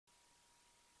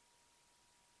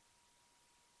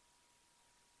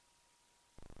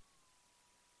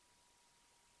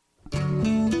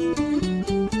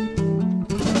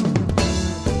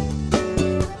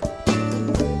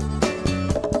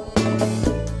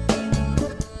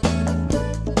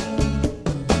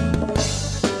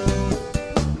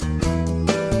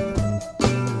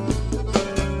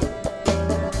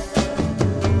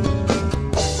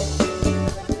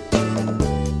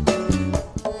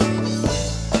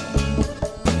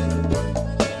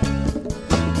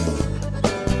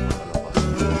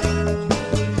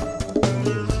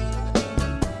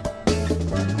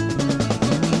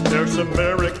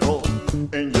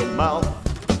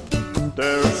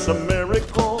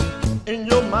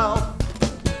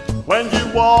When you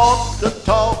walk the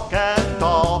talk and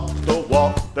talk the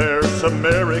walk, there's a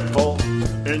miracle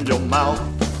in your mouth.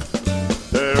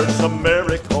 There's a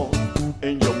miracle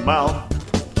in your mouth.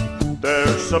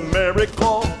 There's a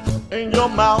miracle in your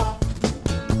mouth.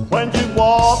 When you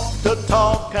walk the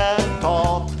talk and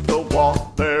talk the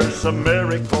walk, there's a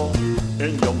miracle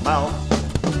in your mouth.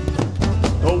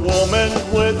 The woman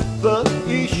with the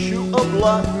issue of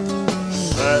blood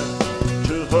said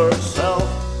to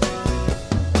herself,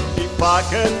 if I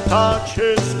can touch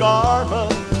his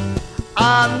garment,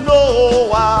 I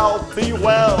know I'll be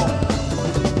well.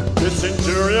 The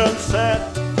centurion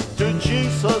said to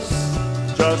Jesus,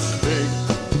 just speak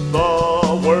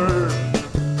the word,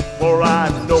 for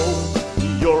I know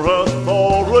your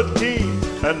authority,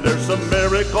 and there's a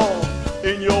miracle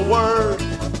in your word.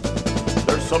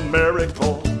 There's a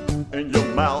miracle in your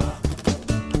mouth.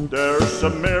 There's a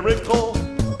miracle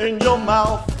in your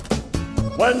mouth.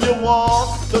 When you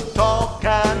walk the talk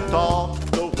and talk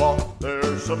the walk,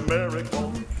 there's a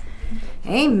miracle.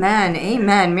 Amen,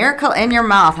 amen. Miracle in your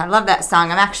mouth. I love that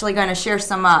song. I'm actually going to share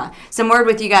some word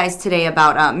with you guys today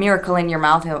about Miracle in Your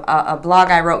Mouth, a blog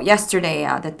I wrote yesterday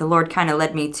that the Lord kind of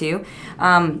led me to.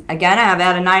 Again, I have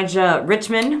Adonijah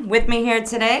Richmond with me here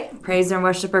today, praise and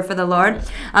worshiper for the Lord.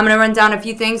 I'm going to run down a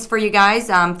few things for you guys.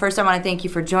 First, I want to thank you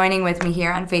for joining with me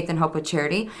here on Faith and Hope with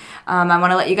Charity. I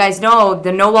want to let you guys know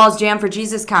the No Walls Jam for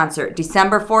Jesus concert,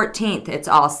 December 14th. It's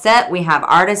all set. We have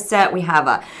artists set. We have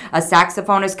a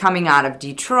saxophonist coming out of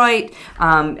Detroit.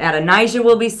 Adonijah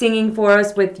will be singing for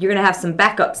us. You're going to have some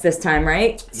backups this time,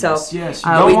 right? Yes, yes.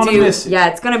 You don't want to miss it. Yeah,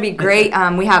 it's going to be great.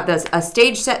 We have a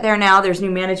stage set there now. There's new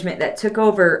management that took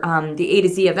over the A to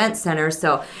Z Event Center,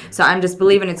 so I'm just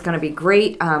believing it's going to be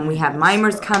great. We have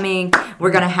mimers coming.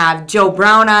 We're going to have Joe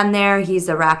Brown on there. He's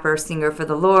a rapper, singer for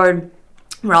the Lord.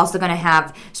 We're also going to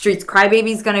have Streets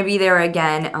Crybaby's going to be there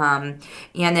again, and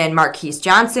then Marquise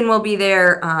Johnson will be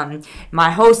there. My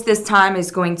host this time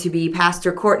is going to be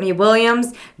Pastor Courtney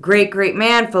Williams. Great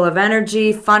man, full of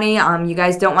energy, funny. You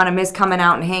guys don't want to miss coming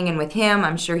out and hanging with him.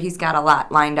 I'm sure he's got a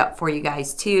lot lined up for you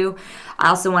guys too. I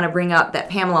also want to bring up that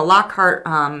Pamela Lockhart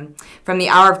from the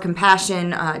Hour of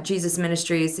Compassion Jesus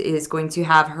Ministries is going to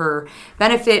have her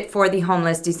benefit for the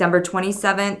homeless December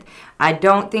 27th. I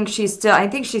think she's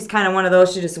kind of one of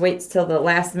those, she just waits till the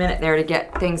last minute there to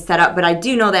get things set up, but I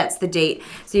do know that's the date,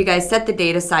 so you guys set the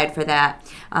date aside for that.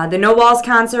 The No Walls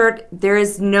concert, there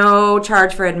is no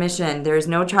charge for admission. There is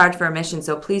no charge for admission,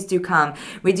 so please do come.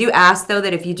 We do ask, though,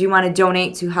 that if you do want to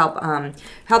donate to help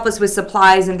us with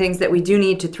supplies and things that we do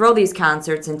need to throw these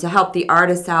concerts and to help the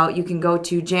artists out, you can go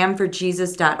to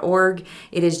jamforjesus.org.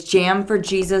 It is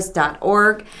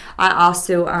jamforjesus.org. I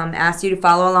also ask you to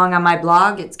follow along on my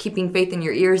blog. It's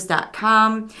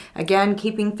keepingfaithinyourears.com. Again,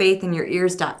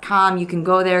 keepingfaithinyourears.com. You can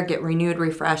go there, get renewed,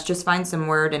 refreshed, just find some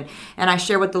word, and I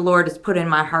share what the Lord has put in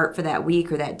my heart for that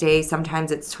week or that day.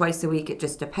 Sometimes it's twice a week. It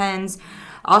just depends.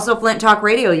 Also, Flint Talk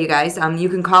Radio, you guys. You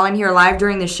can call in here live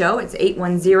during the show. It's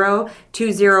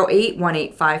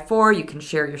 810-208-1854. You can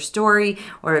share your story,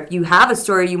 or if you have a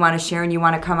story you want to share and you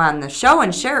want to come on the show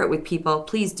and share it with people,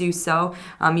 please do so.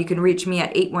 You can reach me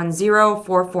at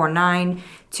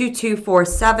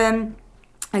 810-449-2247.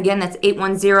 Again, that's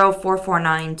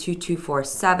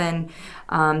 810-449-2247.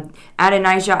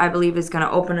 Adonijah, I believe, is going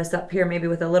to open us up here maybe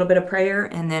with a little bit of prayer,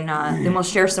 and then we'll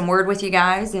share some word with you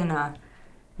guys. And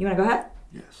you want to go ahead?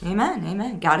 Yes. Amen,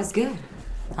 amen. God is good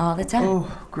all the time. Oh,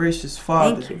 gracious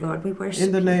Father. Thank you, Lord. We worship you.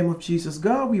 In the name of Jesus.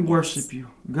 God, we worship you.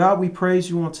 God, we praise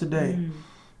you on today.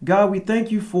 God, we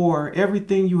thank you for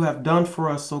everything you have done for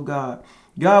us, oh God.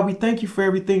 God, we thank you for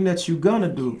everything that you're going to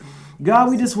do. God,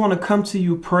 we just want to come to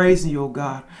you praising you, oh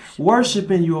God,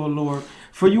 worshiping you, oh Lord.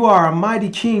 For you are a mighty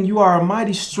king. You are a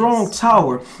mighty strong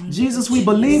tower. Jesus, we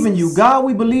believe in you. God,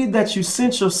 we believe that you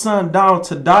sent your son down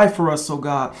to die for us, oh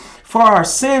God. For our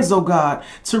sins, oh God,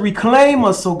 to reclaim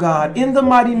us, oh God. In the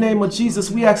mighty name of Jesus,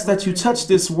 we ask that you touch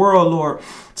this world, Lord.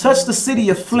 Touch the city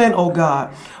of Flint, oh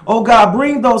God. Oh God,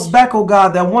 bring those back, oh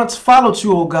God, that once followed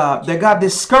you, oh God, that got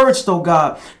discouraged, oh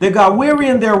God, that got weary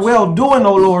in their well-doing,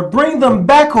 oh Lord. Bring them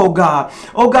back, oh God.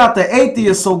 Oh God, the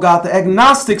atheists, oh God, the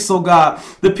agnostics, oh God,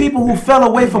 the people who fell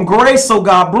away from grace, oh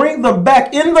God. Bring them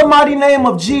back in the mighty name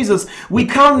of Jesus. We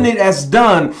count it as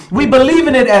done. We believe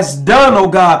in it as done, oh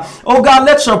God. Oh God,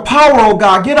 let your power, oh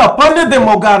God, get up under them,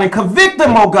 oh God, and convict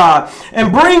them, oh God,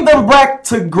 and bring them back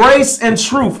to grace and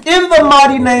truth. In the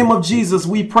mighty name of Jesus,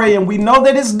 we pray, and we know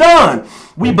that it's done.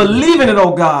 We believe in it,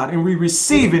 oh God, and we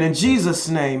receive it in Jesus'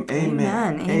 name.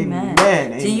 Amen. Amen.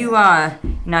 Amen. Do you,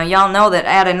 now y'all know that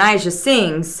Adonijah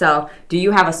sings, so do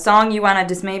you have a song you want to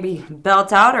just maybe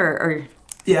belt out, or?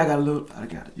 Yeah, I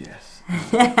got it, yes.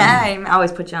 I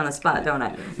always put you on the spot, don't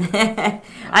I?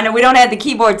 I know we don't have the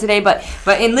keyboard today, but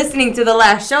in listening to the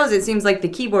last shows, it seems like the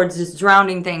keyboard's just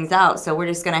drowning things out. So we're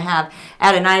just going to have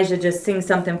Adonijah just sing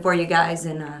something for you guys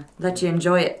and let you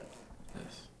enjoy it.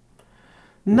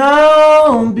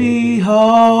 Now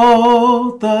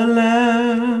behold the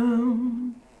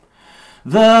Lamb,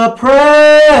 the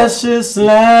precious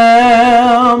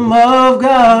Lamb of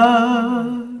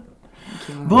God,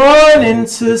 born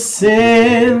into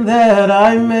sin that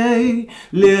I may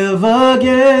live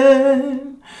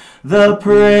again, the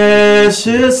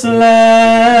precious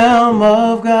Lamb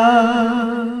of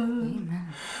God.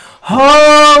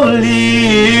 Holy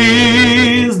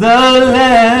is the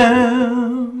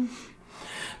Lamb,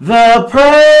 the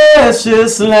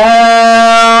precious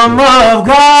Lamb of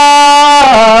God.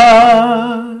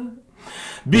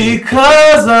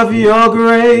 Because of your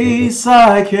grace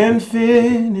I can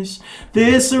finish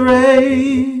this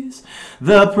race,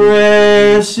 the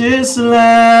precious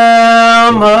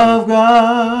Lamb of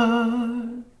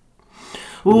God.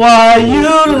 Why you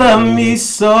love me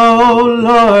so,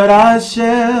 Lord, I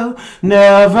shall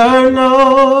never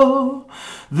know.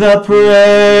 The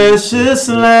precious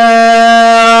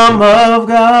Lamb of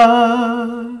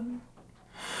God.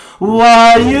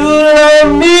 Why you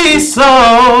love me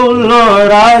so,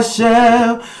 Lord, I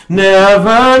shall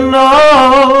never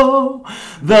know.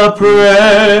 The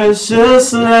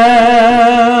precious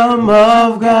Lamb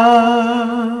of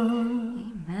God.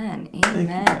 Amen.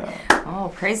 Amen.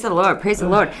 Praise the Lord. Praise the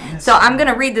Lord. So I'm going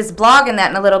to read this blog and that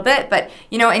in a little bit. But,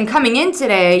 in coming in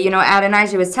today,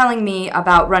 Adonijah was telling me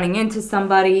about running into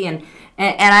somebody. And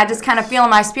I just kind of feel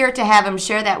in my spirit to have him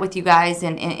share that with you guys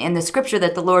in the scripture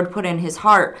that the Lord put in his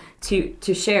heart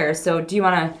to share. So do you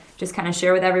want to just kind of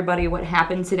share with everybody what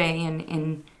happened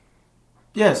today?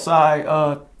 Yes,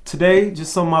 today,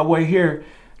 just on my way here,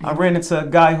 I ran into a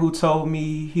guy who told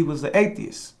me he was an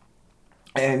atheist.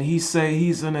 And he said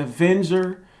he's an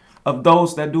avenger of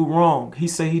those that do wrong. He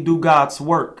said he do God's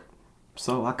work.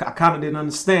 So I kind of didn't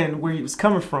understand where he was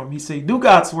coming from. He said he do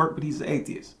God's work, but he's an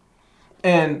atheist.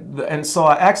 And so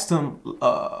I asked him,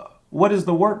 what is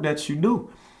the work that you do?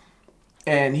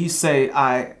 And he said,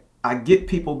 I get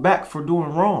people back for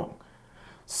doing wrong.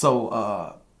 So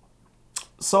I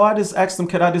just asked him,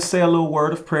 could I just say a little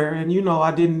word of prayer? And,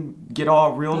 I didn't get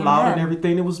all real loud and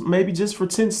everything. It was maybe just for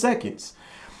 10 seconds.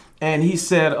 And he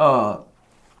said,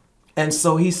 he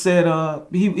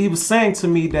was saying to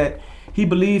me that he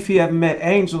believed he had met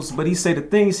angels, but he said the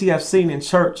things he have seen in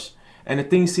church and the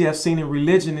things he have seen in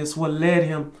religion is what led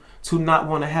him to not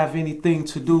want to have anything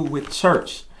to do with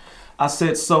church. I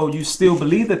said, so you still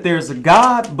believe that there's a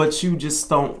God, but you just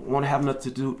don't want to have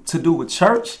nothing to do with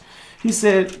church? He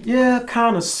said, yeah,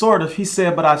 kind of, sort of. He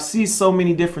said, but I see so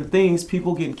many different things,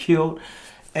 people getting killed.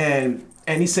 And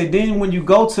he said, then when you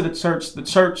go to the church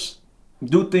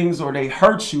do things or they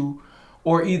hurt you,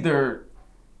 or either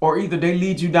they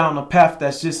lead you down a path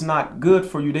that's just not good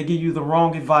for you. They give you the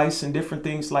wrong advice and different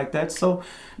things like that. So,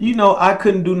 I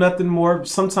couldn't do nothing more.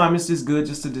 Sometimes it's just good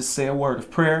just to just say a word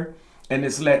of prayer and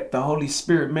just let the Holy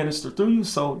Spirit minister through you.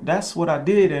 So that's what I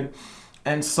did.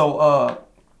 And so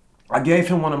I gave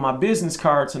him one of my business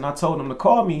cards and I told him to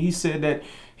call me. He said that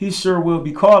he sure will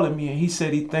be calling me. And he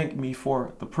said he thanked me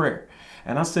for the prayer.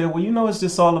 And I said, well, it's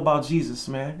just all about Jesus,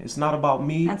 man. It's not about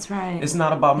me. That's right. It's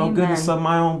not about no goodness of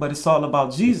my own, but it's all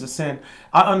about Jesus. And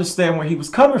I understand where he was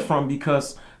coming from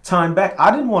because time back, I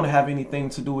didn't want to have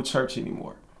anything to do with church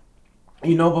anymore.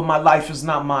 But my life is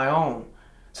not my own.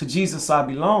 To Jesus I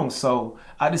belong. So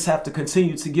I just have to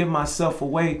continue to give myself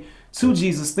away to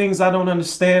Jesus. Things I don't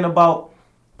understand about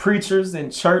preachers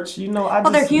and church, I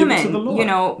just they're human. Give it to the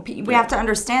Lord. We have to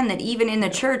understand that even in the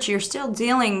church, you're still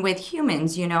dealing with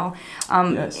humans.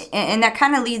 Yes. And that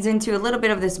kind of leads into a little bit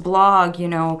of this blog.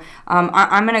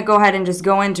 I'm going to go ahead and just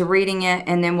go into reading it,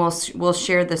 and then we'll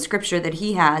share the scripture that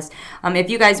he has.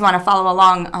 If you guys want to follow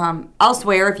along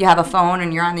elsewhere, if you have a phone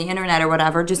and you're on the internet or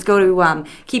whatever, just go to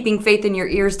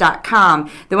keepingfaithinyourears.com.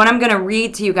 The one I'm going to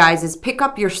read to you guys is pick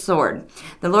up your sword.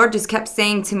 The Lord just kept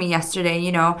saying to me yesterday,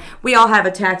 we all have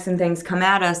attacks and things come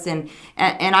at us, and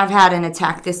I've had an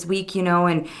attack this week,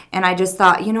 and I just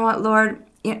thought, you know what, Lord,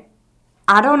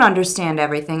 I don't understand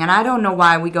everything, and I don't know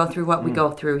why we go through what we go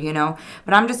through,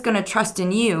 but I'm just going to trust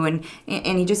in you, and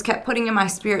he just kept putting in my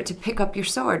spirit to pick up your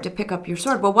sword,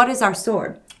 Well, what is our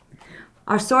sword?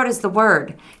 Our sword is the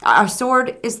Word. Our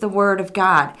sword is the Word of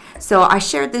God. So I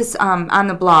shared this on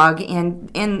the blog, and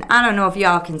I don't know if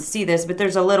y'all can see this, but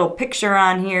there's a little picture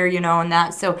on here, and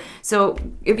that. So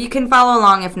if you can follow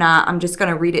along, if not, I'm just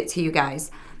going to read it to you guys.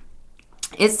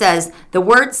 It says, the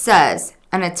Word says,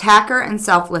 An attacker and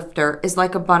self-lifter is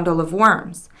like a bundle of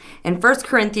worms. In 1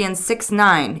 Corinthians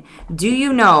 6:9, do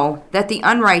you know that the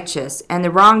unrighteous and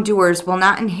the wrongdoers will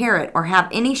not inherit or have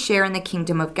any share in the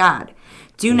kingdom of God?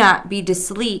 Do not be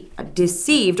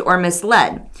deceived or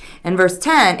misled. In verse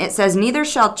 10, it says, neither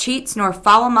shall cheats nor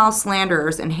foul-mouthed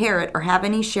slanderers inherit or have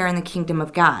any share in the kingdom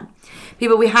of God.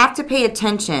 People, we have to pay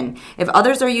attention. If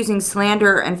others are using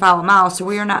slander and foul mouth, so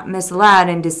we are not misled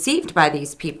and deceived by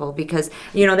these people, because,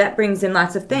 that brings in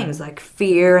lots of things like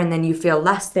fear, and then you feel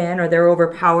less than, or they're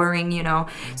overpowering,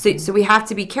 So we have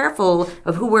to be careful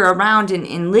of who we're around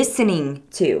and listening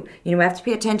to. We have to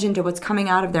pay attention to what's coming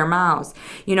out of their mouths.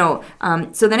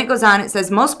 So then it goes on, it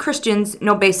says, most Christians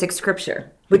know basic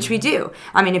scripture, which we do.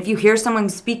 I mean, if you hear someone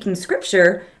speaking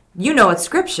scripture, it's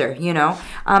scripture,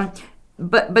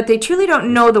 But they truly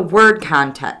don't know the word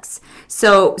context.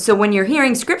 So when you're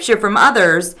hearing scripture from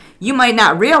others, you might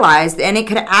not realize, and it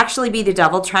could actually be the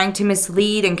devil trying to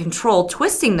mislead and control,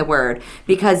 twisting the word.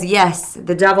 Because yes,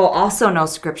 the devil also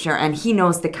knows scripture, and he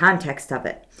knows the context of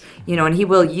it. And he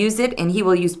will use it, and he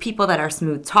will use people that are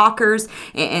smooth talkers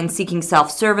and seeking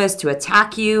self-service to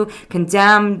attack you,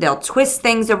 condemn. They'll twist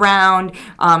things around,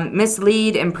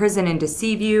 mislead, imprison, and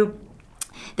deceive you.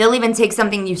 They'll even take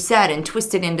something you said and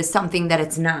twist it into something that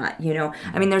it's not,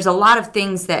 I mean, there's a lot of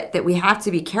things that we have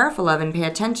to be careful of and pay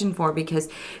attention for, because,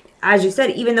 as you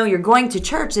said, even though you're going to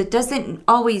church, it doesn't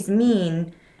always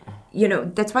mean,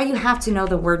 that's why you have to know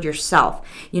the word yourself.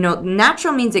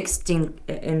 Natural means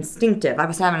instinctive. I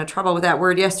was having trouble with that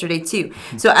word yesterday, too.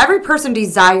 So every person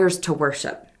desires to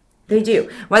worship. They do.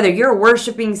 Whether you're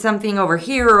worshiping something over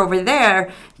here or over there,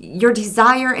 your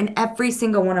desire in every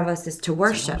single one of us is to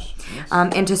worship, yes.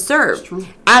 And to serve,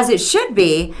 as it should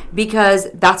be, because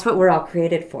that's what we're all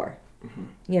created for.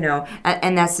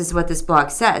 And that's just what this blog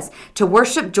says, to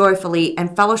worship joyfully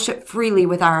and fellowship freely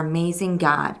with our amazing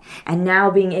God, and now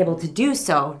being able to do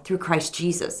so through Christ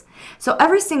Jesus. So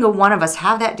every single one of us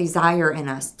have that desire in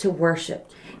us to worship.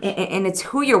 And it's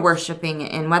who you're worshiping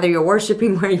and whether you're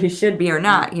worshiping where you should be or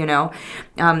not,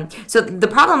 So the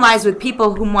problem lies with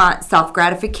people who want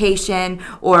self-gratification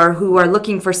or who are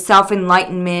looking for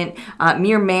self-enlightenment,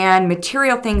 mere man,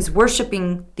 material things,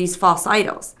 worshiping these false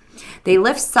idols. They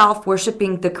live self,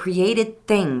 worshiping the created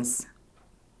things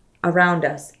around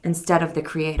us instead of the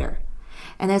Creator.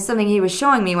 And that's something he was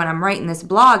showing me when I'm writing this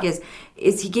blog is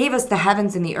he gave us the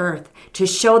heavens and the earth to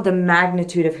show the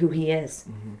magnitude of who he is.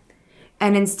 Mm-hmm.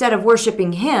 And instead of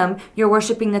worshiping him, you're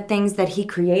worshiping the things that he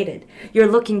created.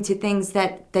 You're looking to things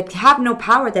that have no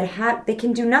power, they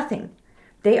can do nothing.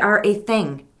 They are a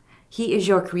thing. He is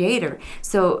your creator.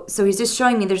 So he's just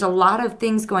showing me there's a lot of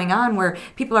things going on where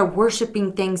people are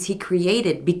worshiping things he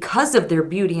created because of their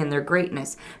beauty and their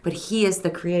greatness. But he is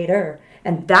the creator,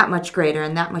 and that much greater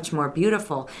and that much more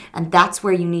beautiful. And that's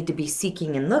where you need to be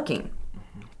seeking and looking.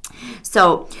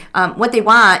 So what they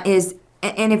want is,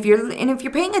 and if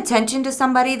you're paying attention to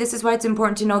somebody, this is why it's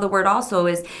important to know the word also,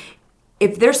 is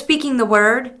if they're speaking the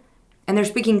word and they're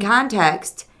speaking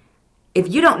context,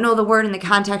 if you don't know the word in the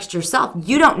context yourself,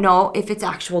 you don't know if it's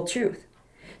actual truth.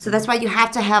 So that's why you have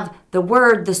to have the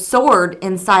word, the sword,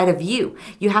 inside of you.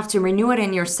 You have to renew it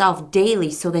in yourself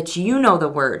daily so that you know the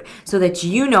word, so that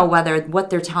you know whether what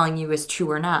they're telling you is true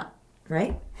or not,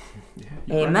 right?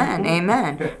 Yeah,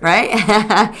 amen,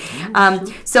 right?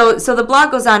 So the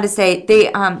blog goes on to say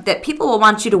that people will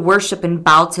want you to worship and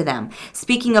bow to them,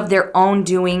 speaking of their own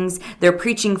doings. They're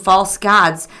preaching false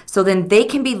gods, so then they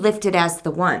can be lifted as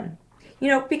the one.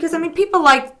 Because, people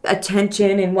like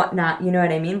attention and whatnot, you know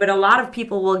what I mean? But a lot of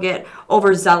people will get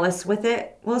overzealous with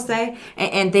it, we'll say,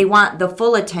 and they want the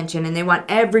full attention, and they want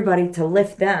everybody to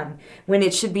lift them, when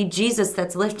it should be Jesus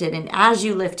that's lifted. And as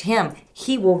you lift him,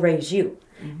 he will raise you.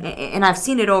 Mm-hmm. And I've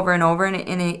seen it over and over,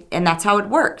 and that's how it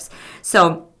works.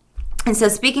 So it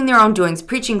says, speaking their own doings,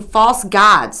 preaching false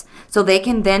gods, so they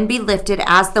can then be lifted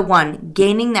as the one,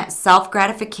 gaining that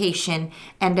self-gratification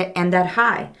and that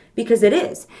high. Because it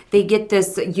is. They get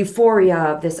this euphoria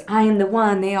of this, I am the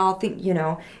one. They all think,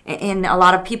 and a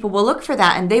lot of people will look for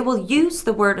that, and they will use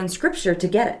the word in Scripture to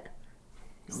get it.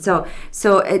 So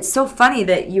it's so funny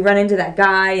that you run into that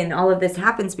guy and all of this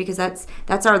happens, because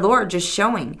that's our Lord just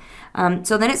showing.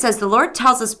 So then it says, the Lord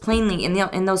tells us plainly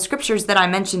in those scriptures that I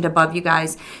mentioned above, you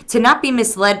guys, to not be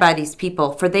misled by these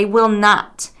people, for they will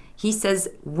not. He says,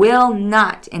 will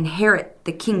not inherit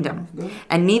the kingdom,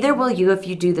 and neither will you if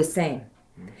you do the same.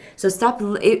 So stop,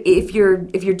 if you're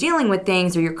dealing with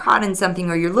things, or you're caught in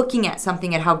something, or you're looking at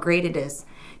something at how great it is,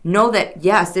 know that,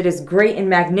 yes, it is great and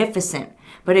magnificent,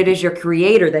 but it is your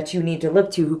creator that you need to look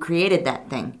to, who created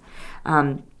that thing.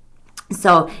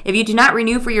 So if you do not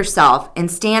renew for yourself and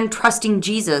stand trusting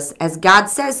Jesus as God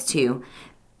says to,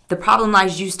 the problem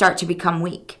lies you start to become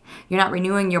weak. You're not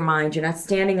renewing your mind. You're not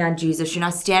standing on Jesus. You're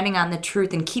not standing on the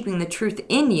truth and keeping the truth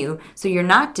in you, so you're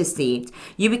not deceived.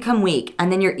 You become weak,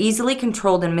 and then you're easily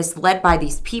controlled and misled by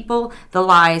these people, the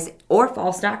lies, or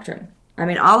false doctrine. I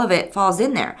mean, all of it falls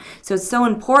in there. So it's so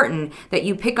important that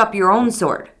you pick up your own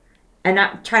sword and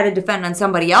not try to defend on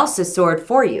somebody else's sword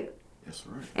for you. That's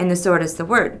right. And the sword is the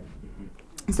word.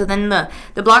 So then the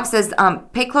blog says,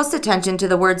 pay close attention to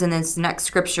the words in this next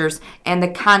scriptures and the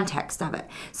context of it.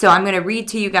 So I'm going to read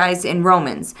to you guys in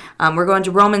Romans. We're going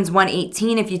to Romans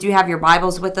 1:18. If you do have your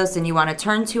Bibles with us and you want to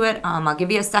turn to it, I'll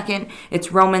give you a second.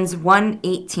 It's Romans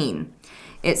 1:18.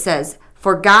 It says,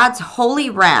 for God's holy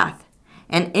wrath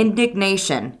and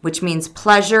indignation, which means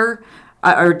pleasure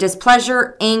or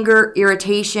displeasure, anger,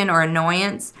 irritation, or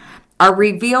annoyance, are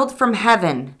revealed from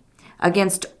heaven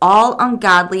against all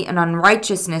ungodly and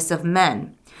unrighteousness of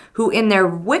men, who in their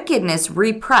wickedness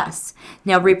repress.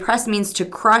 Now, repress means to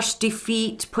crush,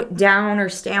 defeat, put down, or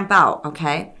stamp out,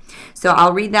 okay? So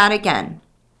I'll read that again.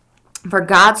 For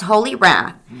God's holy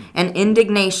wrath and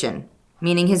indignation,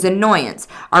 meaning his annoyance,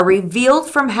 are revealed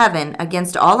from heaven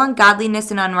against all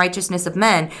ungodliness and unrighteousness of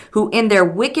men, who in their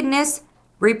wickedness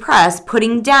repress,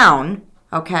 putting down,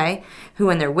 okay?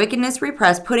 Who in their wickedness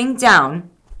repress, putting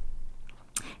down,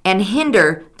 and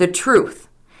hinder the truth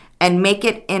and make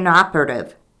it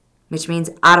inoperative, which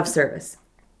means out of service,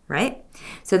 right?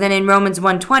 So then in Romans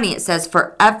 1:20 it says,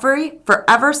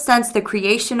 forever since the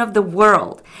creation of the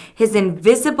world, his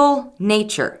invisible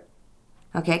nature,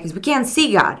 okay, because we can't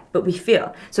see God, but we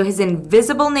feel. So his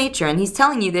invisible nature, and he's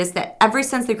telling you this, that ever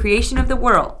since the creation of the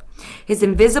world, his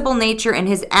invisible nature and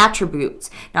his attributes.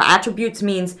 Now attributes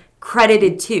means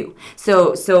credited to.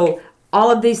 So all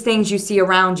of these things you see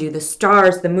around you, the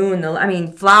stars, the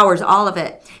moon, flowers, all of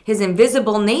it. His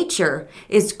invisible nature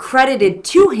is credited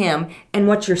to him and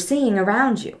what you're seeing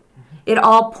around you. It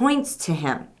all points to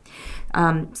him.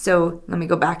 So let me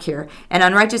go back here. And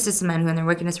unrighteousness of men who in their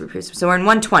wickedness repress. So we're in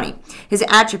 1:20. His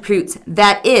attributes,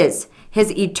 that is,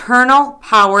 his eternal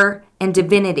power and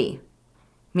divinity,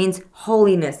 means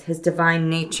holiness, his divine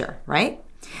nature, right?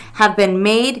 Have been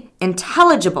made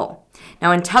intelligible.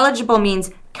 Now, intelligible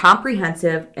means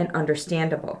comprehensive and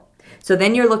understandable. So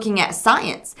then you're looking at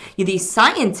science. These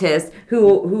scientists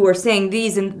who are saying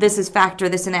these and this is factor,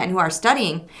 this and that, and who are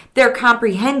studying, they're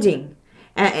comprehending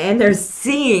and they're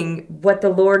seeing what the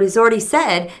Lord has already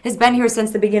said has been here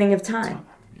since the beginning of time.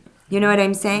 You know what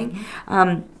I'm saying?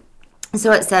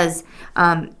 So it says,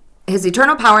 his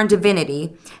eternal power and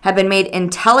divinity have been made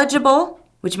intelligible,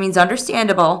 which means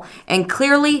understandable, and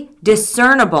clearly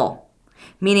discernible,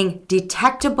 meaning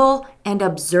detectable and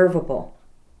observable.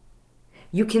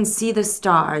 You can see the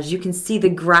stars, you can see the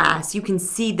grass, you can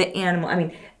see the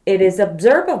animal. It is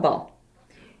observable.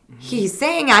 He's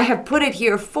saying, I have put it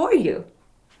here for you.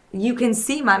 You can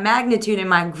see my magnitude and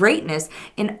my greatness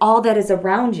in all that is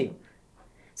around you.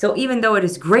 So even though it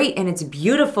is great and it's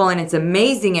beautiful and it's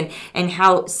amazing and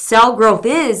how cell growth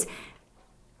is,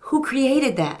 who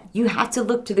created that? You have to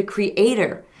look to the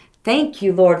Creator. Thank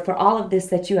you, Lord, for all of this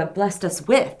that you have blessed us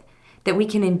with, that we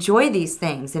can enjoy these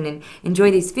things and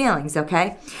enjoy these feelings,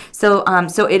 okay? So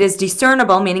it is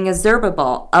discernible, meaning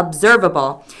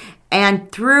observable,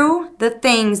 and through the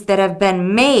things that have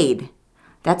been made,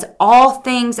 that's all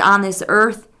things on this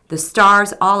earth, the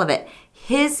stars, all of it,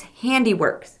 his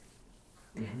handiworks.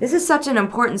 Mm-hmm. This is such an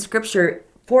important scripture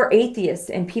for atheists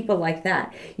and people like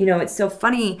that. It's so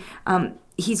funny.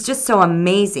 He's just so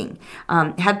amazing.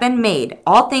 Have been made,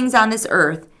 all things on this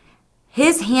earth,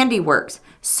 his handiworks.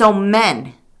 So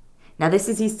men, now this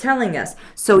is, he's telling us,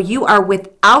 so you are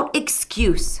without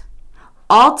excuse,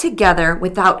 altogether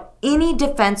without any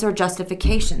defense or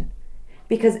justification.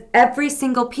 Because every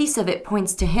single piece of it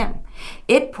points to him.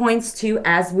 It points to,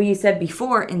 as we said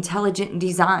before, intelligent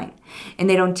design. And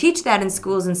they don't teach that in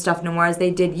schools and stuff no more as they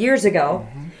did years ago.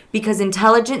 Mm-hmm. Because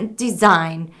intelligent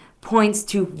design points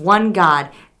to one God,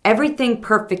 everything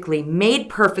perfectly, made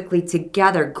perfectly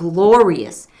together,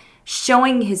 glorious,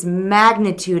 showing his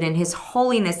magnitude and his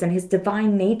holiness and his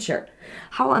divine nature.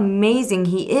 How amazing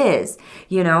he is,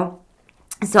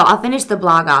 So I'll finish the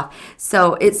blog off.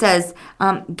 So it says,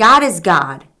 God is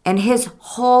God, and his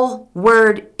whole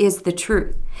word is the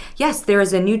truth. Yes, there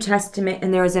is a New Testament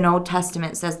and there is an Old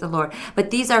Testament, says the Lord. But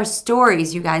these are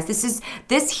stories, you guys.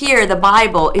 This here, the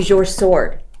Bible, is your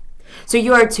sword. So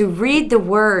you are to read the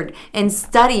word and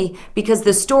study because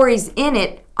the stories in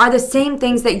it are the same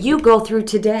things that you go through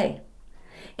today.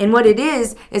 And what it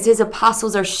is his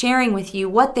apostles are sharing with you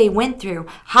what they went through,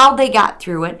 how they got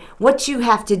through it, what you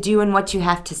have to do and what you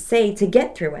have to say to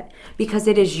get through it. Because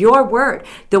it is your word.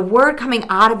 The word coming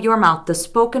out of your mouth, the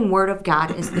spoken word of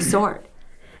God, is the sword.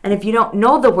 And if you don't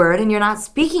know the word and you're not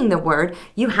speaking the word,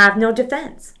 you have no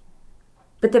defense.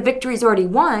 But the victory is already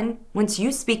won once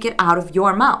you speak it out of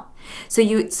your mouth. So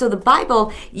the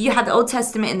Bible, you have the Old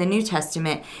Testament and the New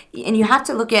Testament, and you have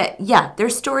to look at,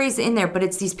 there's stories in there, but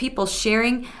it's these people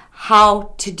sharing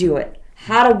how to do it,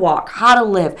 how to walk, how to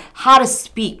live, how to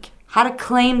speak, how to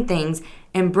claim things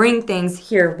and bring things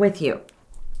here with you.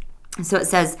 So it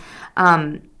says,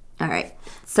 all right,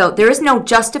 so there is no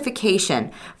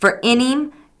justification for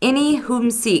any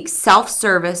whom seeks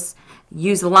self-service,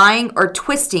 use lying or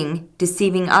twisting,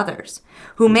 deceiving others,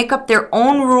 who make up their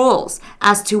own rules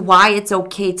as to why it's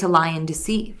okay to lie and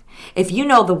deceive. If you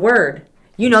know the word,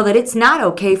 you know that it's not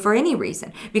okay for any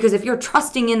reason. Because if you're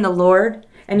trusting in the Lord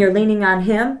and you're leaning on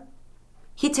him,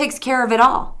 he takes care of it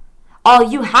all.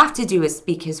 All you have to do is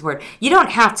speak his word. You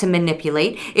don't have to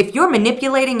manipulate. If you're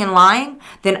manipulating and lying,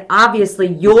 then obviously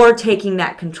you're taking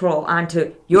that control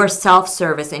onto your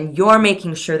self-service and you're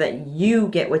making sure that you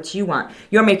get what you want.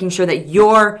 You're making sure that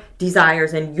your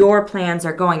desires and your plans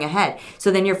are going ahead.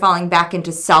 So then you're falling back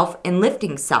into self and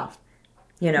lifting self.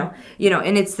 You know,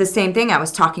 and it's the same thing. I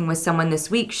was talking with someone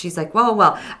this week. She's like,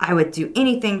 well, I would do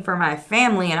anything for my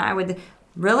family and I would...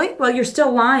 Really? Well, you're still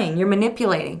lying. You're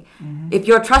manipulating. Mm-hmm. If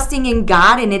you're trusting in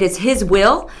God and it is his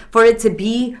will for it to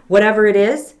be whatever it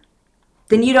is,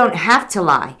 then you don't have to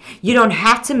lie. You don't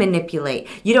have to manipulate.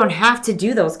 You don't have to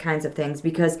do those kinds of things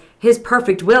because his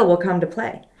perfect will come to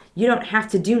play. You don't have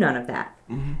to do none of that.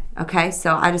 Mm-hmm. Okay?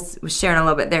 So I just was sharing a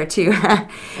little bit there too.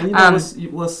 And you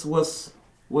know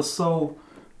what's so,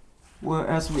 well,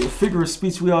 as a figure of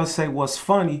speech, we always say what's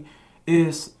funny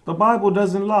is the Bible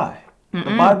doesn't lie. Mm-mm.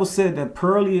 The Bible said that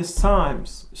perilous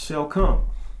times shall come,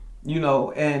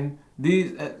 and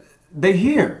these they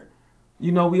hear.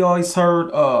 We always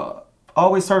heard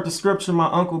the scripture. My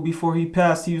uncle, before he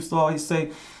passed, he used to always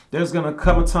say, "There's gonna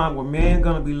come a time where men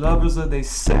gonna be lovers of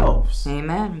themselves."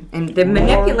 Amen. And they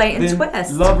manipulate and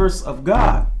twist. Lovers of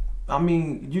God. I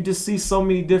mean, you just see so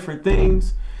many different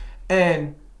things,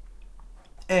 and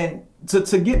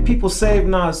to get people saved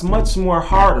now is much more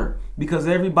harder because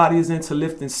everybody is into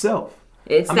lifting self.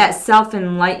 It's that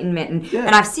self-enlightenment.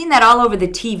 And I've seen that all over the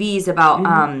TVs about,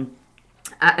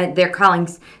 they're calling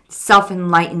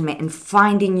self-enlightenment and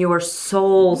finding your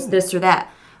souls, this or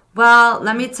that. Well,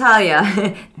 let me tell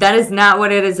you, that is not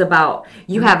what it is about.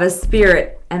 You have a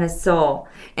spirit and a soul,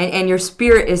 and your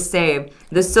spirit is saved.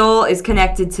 The soul is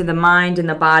connected to the mind and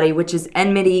the body, which is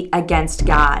enmity against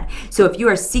God. So if you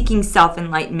are seeking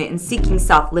self-enlightenment and seeking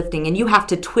self-lifting, and you have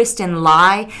to twist and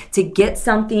lie to get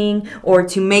something or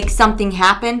to make something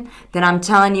happen, then I'm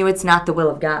telling you it's not the will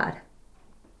of God.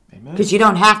 Because you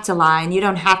don't have to lie, and you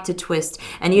don't have to twist,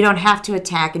 and you don't have to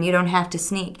attack, and you don't have to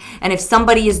sneak. And if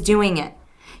somebody is doing it,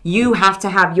 you have to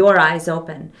have your eyes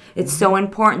open. It's so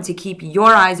important to keep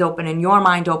your eyes open and your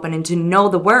mind open and to know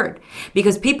the word.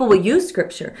 Because people will use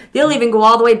scripture. They'll even go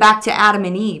all the way back to Adam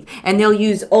and Eve. And they'll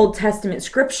use Old Testament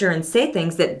scripture and say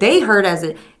things that they heard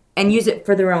and use it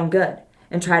for their own good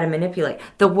and try to manipulate.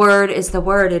 The word is the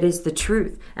word. It is the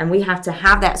truth. And we have to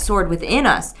have that sword within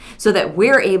us so that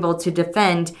we're able to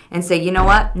defend and say, you know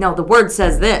what? No, the word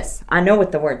says this. I know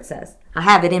what the word says. I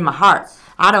have it in my heart.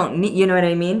 I don't need, you know what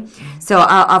I mean? So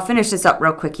I'll finish this up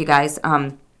real quick, you guys.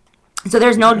 So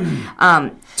there's no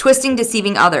twisting,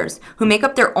 deceiving others who make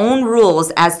up their own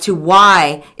rules as to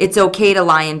why it's okay to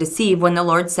lie and deceive when the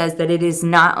Lord says that it is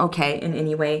not okay in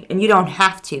any way. And you don't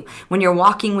have to. When you're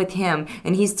walking with him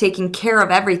and he's taking care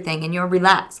of everything and you're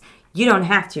relaxed, you don't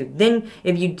have to. Then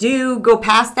if you do go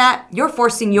past that, you're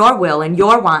forcing your will and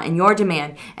your want and your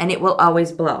demand, and it will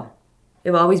always blow. It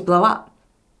will always blow up.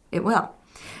 It will.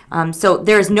 So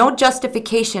there is no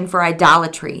justification for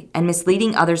idolatry and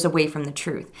misleading others away from the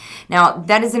truth. Now,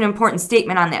 that is an important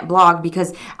statement on that blog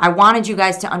because I wanted you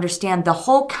guys to understand the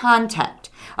whole context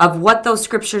of what those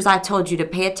scriptures I told you to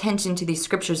pay attention to these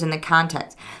scriptures in the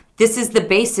context. This is the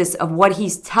basis of what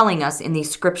he's telling us in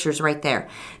these scriptures right there.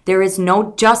 There is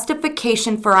no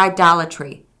justification for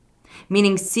idolatry,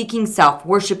 meaning seeking self,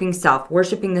 worshiping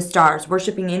the stars,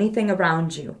 worshiping anything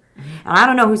around you. And I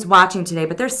don't know who's watching today,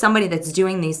 but there's somebody that's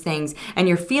doing these things, and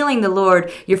you're feeling the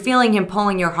Lord, you're feeling him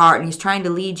pulling your heart, and he's trying to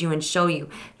lead you and show you.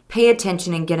 Pay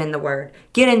attention and get in the Word.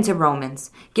 Get into Romans.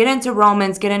 Get into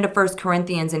 1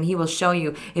 Corinthians, and he will show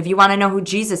you. If you want to know who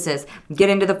Jesus is, get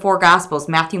into the 4 Gospels,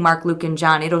 Matthew, Mark, Luke, and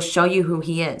John. It'll show you who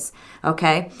he is,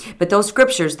 okay? But those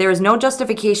scriptures, there is no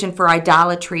justification for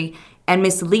idolatry and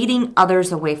misleading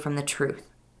others away from the truth.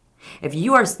 If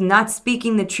you are not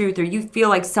speaking the truth, or you feel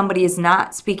like somebody is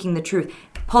not speaking the truth,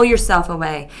 pull yourself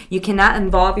away. You cannot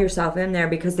involve yourself in there,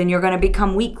 because then you're going to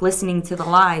become weak listening to the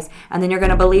lies, and then you're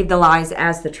going to believe the lies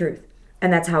as the truth.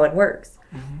 And that's how it works.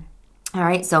 All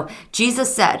right, so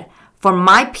Jesus said, "For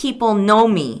my people know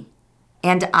me,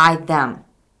 and I them."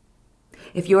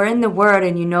 If you're in the Word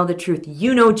and you know the truth,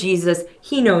 you know Jesus,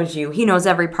 He knows you, He knows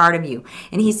every part of you.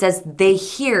 And He says, they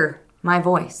hear my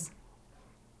voice.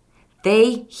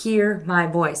 They hear my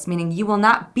voice, meaning you will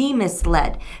not be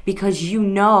misled because you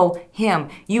know Him.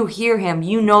 You hear Him.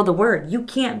 You know the Word. You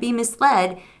can't be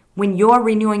misled when you're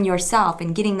renewing yourself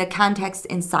and getting the context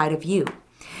inside of you.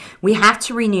 We have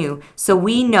to renew so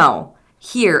we know,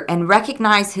 hear, and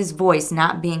recognize His voice,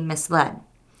 not being misled.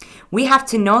 We have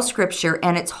to know Scripture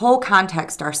and its whole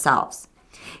context ourselves.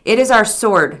 It is our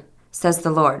sword, says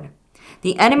the Lord.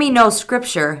 The enemy knows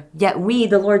Scripture, yet we,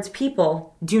 the Lord's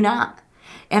people, do not.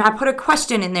 And I put a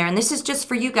question in there, and this is just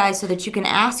for you guys so that you can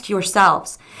ask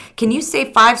yourselves. Can you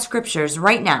say 5 scriptures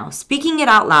right now, speaking it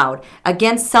out loud,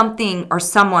 against something or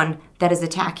someone that is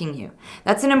attacking you?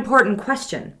 That's an important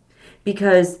question,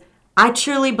 because I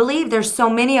truly believe there's so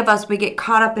many of us, we get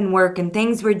caught up in work and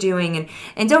things we're doing,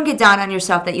 and don't get down on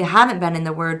yourself that you haven't been in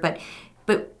the Word, but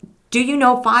do you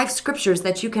know 5 scriptures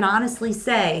that you can honestly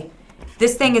say,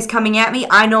 this thing is coming at me,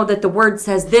 I know that the Word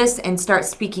says this, and start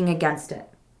speaking against it?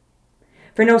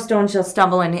 For no stone shall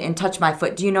stumble and touch my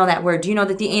foot. Do you know that word? Do you know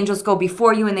that the angels go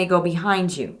before you and they go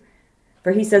behind you?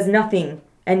 For He says nothing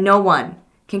and no one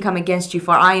can come against you,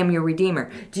 for I am your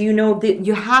Redeemer. Do you know that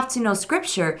you have to know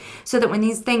Scripture so that when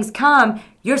these things come,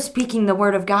 you're speaking the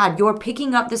Word of God. You're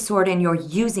picking up the sword and you're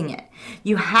using it.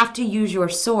 You have to use your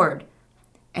sword,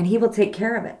 and He will take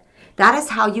care of it. That is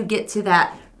how you get to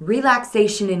that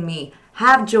relaxation in me.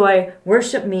 Have joy,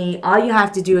 worship me. All you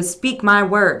have to do is speak my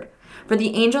word. For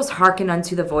the angels hearken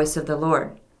unto the voice of the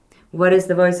Lord. What is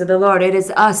the voice of the Lord? It is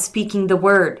us speaking the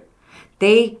word.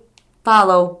 They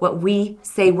follow what we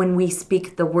say when we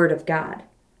speak the word of God.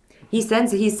 He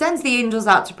sends the angels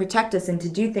out to protect us and to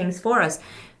do things for us.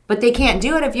 But they can't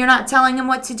do it if you're not telling them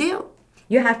what to do.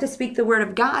 You have to speak the word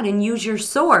of God and use your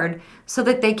sword so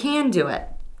that they can do it.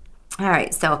 All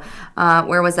right, so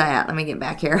where was I at? Let me get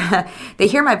back here. They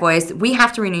hear my voice. We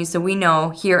have to renew so we know,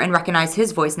 hear, and recognize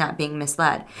His voice, not being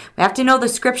misled. We have to know the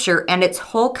Scripture and its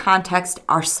whole context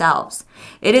ourselves.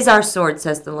 It is our sword,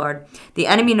 says the Lord. The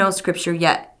enemy knows Scripture,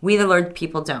 yet we, the Lord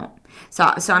people, don't. So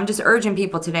I'm just urging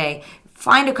people today,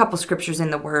 find a couple scriptures in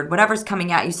the Word, whatever's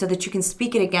coming at you, so that you can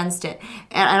speak it against it.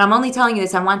 And I'm only telling you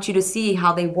this, I want you to see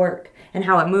how they work and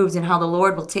how it moves and how the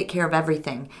Lord will take care of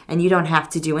everything. And you don't have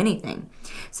to do anything.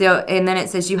 So, and then it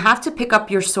says, you have to pick up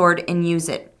your sword and use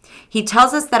it. He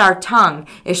tells us that our tongue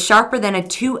is sharper than a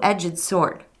two-edged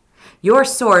sword. Your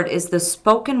sword is the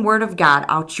spoken word of God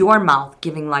out your mouth,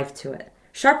 giving life to it.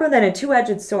 Sharper than a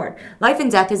two-edged sword. Life and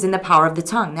death is in the power of the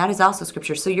tongue. That is also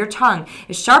Scripture. So your tongue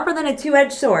is sharper than a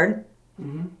two-edged sword,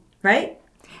 right?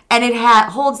 And it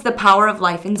holds the power of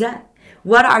life and death.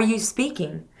 What are you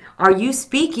speaking? Are you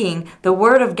speaking the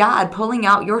word of God, pulling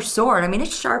out your sword? I mean,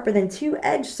 it's sharper than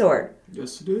two-edged sword.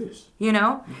 Yes, it is. You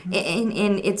know,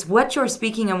 and it's what you're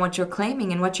speaking and what you're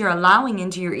claiming and what you're allowing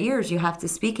into your ears. You have to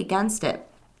speak against it.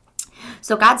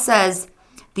 So God says,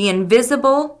 the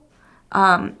invisible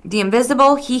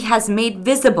He has made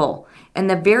visible in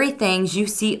the very things you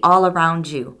see all around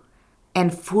you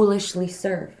and foolishly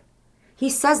serve. He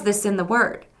says this in the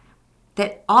Word,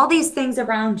 that all these things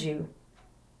around you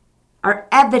are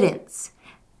evidence,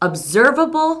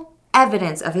 observable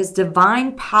evidence of His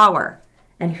divine power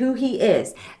and who He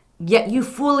is, yet you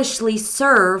foolishly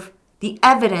serve the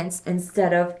evidence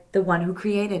instead of the one who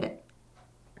created it.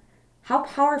 How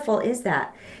powerful is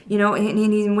that? You know,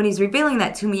 and when He's revealing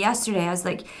that to me yesterday, I was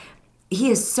like,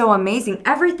 He is so amazing.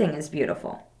 Everything is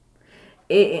beautiful.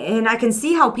 And I can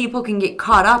see how people can get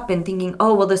caught up in thinking,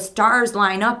 oh, well, the stars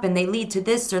line up and they lead to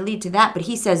this or lead to that. But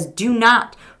He says, do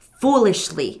not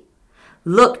foolishly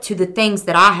look to the things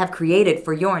that I have created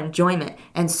for your enjoyment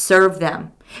and serve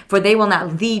them, for they will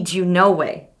not lead you no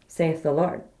way, saith the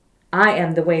Lord. I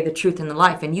am the way, the truth, and the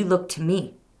life, and you look to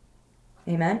me.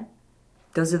 Amen?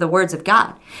 Those are the words of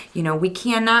God. You know, we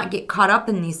cannot get caught up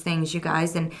in these things, you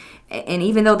guys, and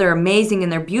even though they're amazing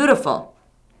and they're beautiful,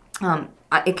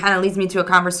 it kind of leads me to a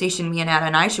conversation me and Anna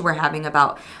and Aisha were having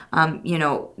about, you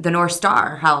know, the North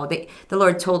Star, how the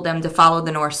Lord told them to follow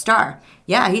the North Star.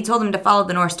 Yeah, He told them to follow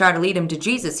the North Star to lead them to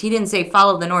Jesus. He didn't say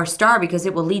follow the North Star because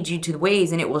it will lead you to the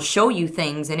ways and it will show you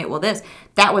things and it will this.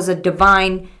 That was a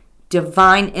divine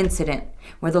incident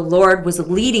where the Lord was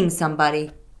leading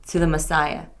somebody to the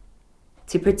Messiah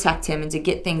to protect him and to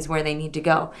get things where they need to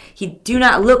go. Do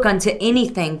not look unto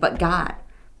anything but God.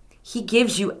 He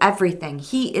gives you everything.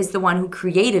 He is the one who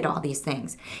created all these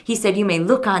things. He said, you may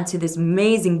look onto this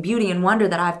amazing beauty and wonder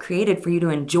that I've created for you to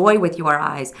enjoy with your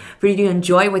eyes, for you to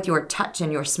enjoy with your touch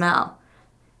and your smell.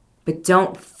 But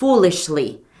don't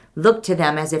foolishly look to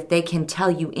them as if they can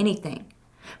tell you anything.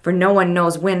 For no one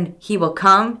knows when he will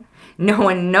come. No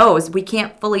one knows. We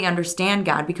can't fully understand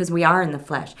God because we are in the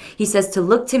flesh. He says to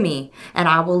look to me and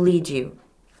I will lead you.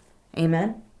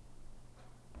 Amen?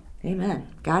 Amen.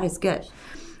 God is good.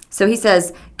 So he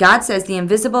says, God says the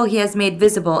invisible he has made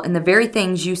visible in the very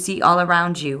things you see all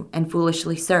around you and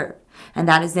foolishly serve. And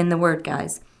that is in the word,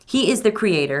 guys. He is the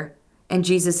creator and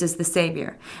Jesus is the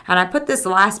savior. And I put this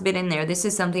last bit in there. This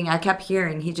is something I kept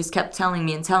hearing. He just kept telling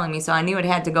me, so I knew it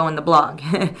had to go in the blog.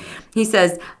 He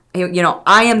says,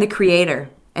 I am the creator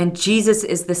and Jesus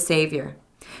is the savior.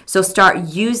 So start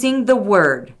using the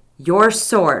word, your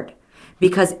sword,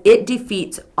 because it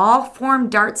defeats all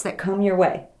formed darts that come your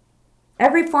way.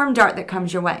 Every formed dart that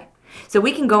comes your way. So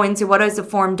we can go into what is a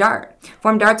formed dart.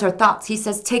 Formed darts are thoughts. He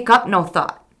says, take up no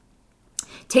thought.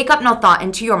 Take up no thought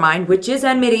into your mind, which is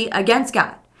enmity against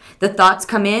God. The thoughts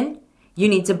come in. You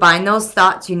need to bind those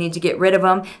thoughts. You need to get rid of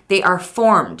them. They are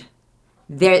formed.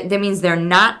 That means they're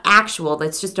not actual.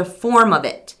 That's just a form of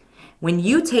it. When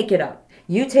you take it up,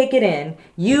 you take it in,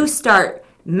 you start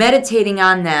meditating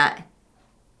on that.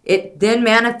 It then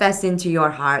manifests into your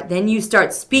heart. Then you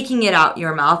start speaking it out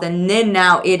your mouth. And then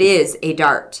now it is a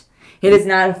dart. It is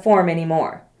not a form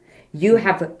anymore. You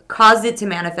have caused it to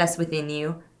manifest within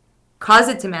you. Cause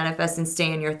it to manifest and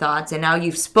stay in your thoughts. And now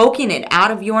you've spoken it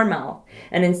out of your mouth.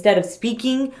 And instead of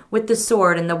speaking with the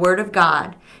sword and the word of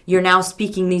God, you're now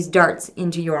speaking these darts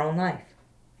into your own life.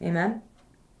 Amen?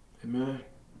 Amen.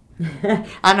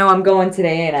 I know I'm going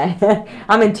today, ain't I?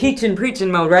 I'm in teaching,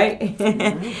 preaching mode, right?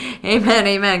 Amen,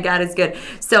 amen. God is good.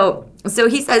 So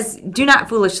he says, do not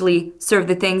foolishly serve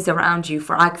the things around you,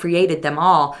 for I created them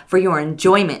all for your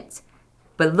enjoyment.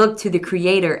 But look to the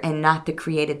Creator and not the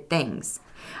created things.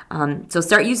 So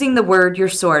start using the word, your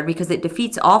sword, because it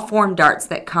defeats all formed darts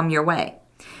that come your way.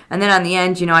 And then on the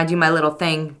end, I do my little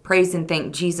thing, praise and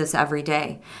thank Jesus every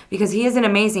day. Because he is an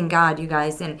amazing God, you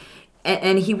guys.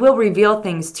 And he will reveal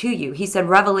things to you. He said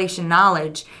revelation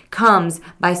knowledge comes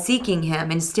by seeking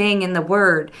him and staying in the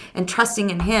word and trusting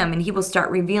in him, and he will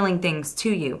start revealing things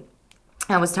to you.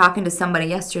 I was talking to somebody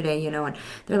yesterday, and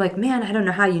they're like, man, I don't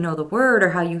know how you know the word or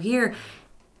how you hear.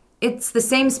 It's the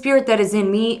same spirit that is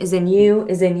in me, is in you,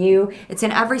 is in you. It's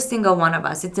in every single one of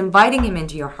us. It's inviting him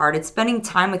into your heart. It's spending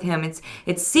time with him.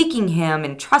 It's seeking him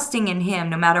and trusting in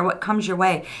him no matter what comes your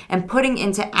way and putting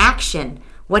into action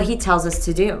what he tells us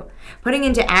to do. Putting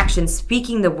into action,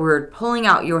 speaking the word, pulling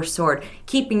out your sword,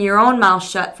 keeping your own mouth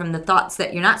shut from the thoughts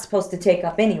that you're not supposed to take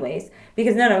up anyways,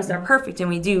 because none of us are perfect, and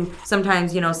we do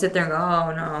sometimes, sit there and go,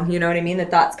 oh no, you know what I mean? The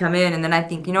thoughts come in, and then I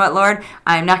think, you know what, Lord,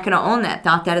 I'm not going to own that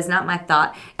thought. That is not my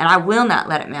thought, and I will not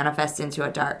let it manifest into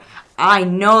a dart. I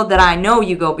know that I know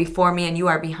you go before me and you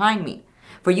are behind me,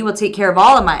 for you will take care of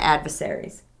all of my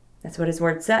adversaries. That's what his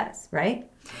word says, right?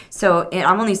 So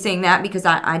I'm only saying that because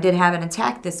I did have an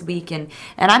attack this week, and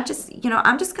I'm just,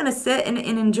 I'm just going to sit and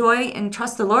enjoy and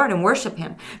trust the Lord and worship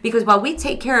him, because while we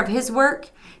take care of his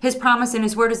work, his promise in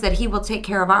his word is that he will take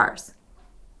care of ours,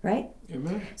 right?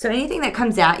 Amen. So anything that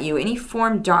comes at you, any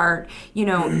formed dart,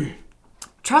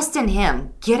 trust in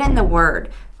him. Get in the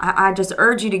word. I just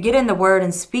urge you to get in the word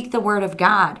and speak the word of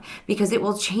God, because it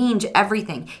will change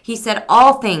everything. He said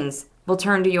all things will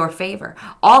turn to your favor.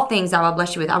 All things I will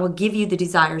bless you with. I will give you the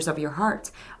desires of your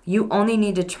heart. You only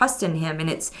need to trust in him. And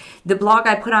it's the blog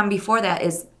I put on before that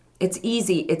is, it's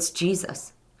easy. It's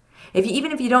Jesus.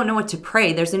 Even if you don't know what to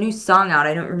pray, there's a new song out.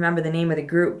 I don't remember the name of the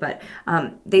group, but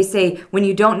they say, when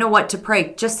you don't know what to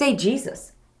pray, just say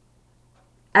Jesus.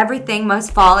 Everything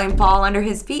must fall under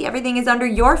his feet. Everything is under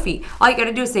your feet. All you got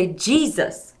to do is say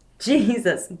Jesus.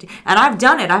 Jesus. And I've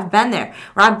done it. I've been there.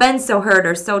 Where I've been so hurt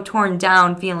or so torn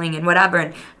down feeling and whatever.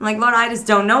 And I'm like, Lord, I just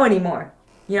don't know anymore.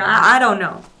 I don't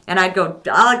know. And I'd go,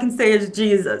 all I can say is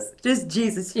Jesus. Just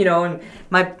Jesus, and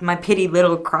my pity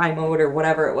little cry mode or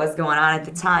whatever it was going on at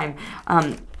the time.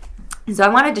 So I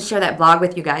wanted to share that blog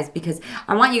with you guys, because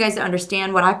I want you guys to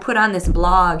understand what I put on this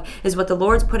blog is what the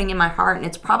Lord's putting in my heart. And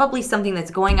it's probably something that's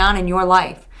going on in your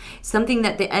life. Something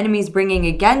that the enemy's bringing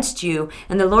against you,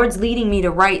 and the Lord's leading me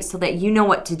to write so that you know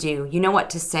what to do. You know what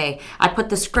to say. I put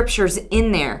the scriptures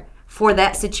in there for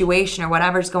that situation or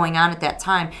whatever's going on at that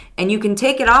time. And you can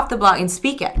take it off the blog and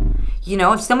speak it.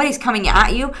 If somebody's coming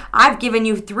at you, I've given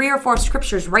you 3 or 4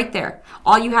 scriptures right there.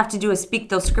 All you have to do is speak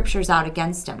those scriptures out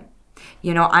against them.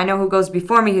 I know who goes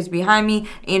before me, who's behind me,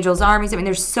 angels, armies.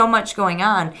 There's so much going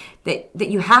on that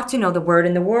you have to know the word.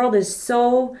 And the world is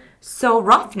so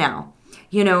rough now.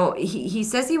 You know, he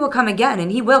says he will come again,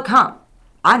 and he will come.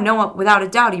 I know without a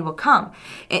doubt he will come.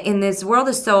 And this world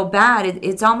is so bad,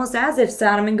 it's almost as if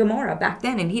Sodom and Gomorrah back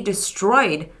then, and he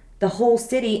destroyed the whole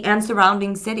city and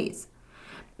surrounding cities.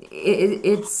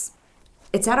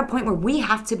 It's at a point where we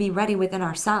have to be ready within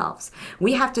ourselves.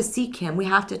 We have to seek him. We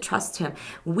have to trust him.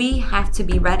 We have to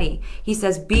be ready. He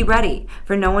says, be ready,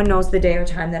 for no one knows the day or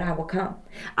time that I will come.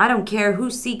 I don't care who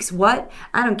seeks what.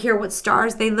 I don't care what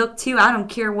stars they look to. I don't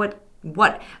care what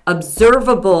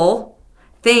observable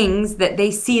things that they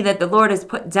see that the Lord has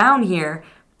put down here.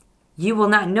 You will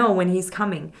not know when he's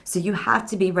coming. So you have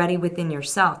to be ready within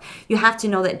yourself. You have to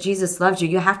know that Jesus loves you.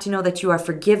 You have to know that you are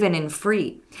forgiven and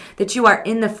free, that you are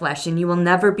in the flesh and you will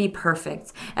never be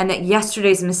perfect, and that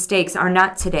yesterday's mistakes are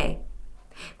not today.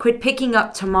 Quit picking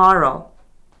up tomorrow,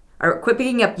 or quit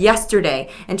picking up yesterday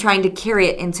and trying to carry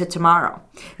it into tomorrow.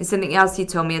 There's something else he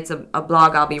told me. It's a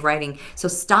blog I'll be writing. So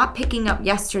stop picking up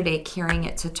yesterday, carrying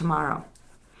it to tomorrow.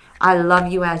 I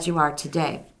love you as you are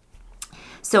today.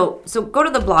 So go to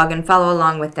the blog and follow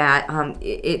along with that.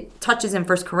 It touches in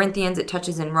 1 Corinthians. It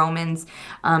touches in Romans.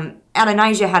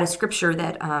 Adonijah had a scripture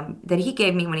that he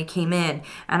gave me when he came in.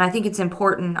 And I think it's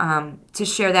important to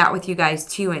share that with you guys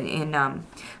too, and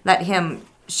let him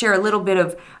share a little bit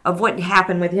of what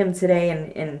happened with him today,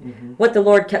 and what the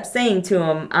Lord kept saying to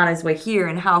him on his way here,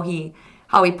 and how he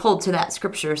pulled to that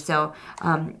scripture. So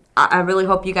I really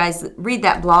hope you guys read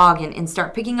that blog and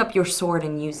start picking up your sword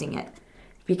and using it,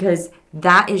 because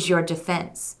that is your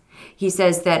defense. He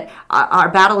says that our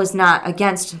battle is not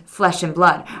against flesh and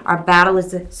blood. Our battle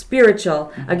is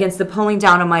spiritual, against the pulling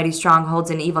down of mighty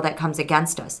strongholds and evil that comes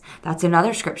against us. That's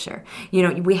another scripture. You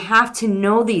know, we have to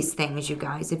know these things, you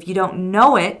guys. If you don't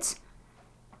know it,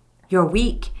 you're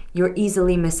weak. You're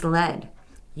easily misled.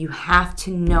 You have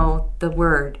to know the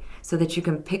word so that you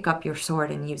can pick up your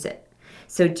sword and use it.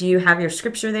 So do you have your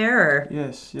scripture there? Or?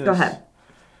 Yes. Go ahead.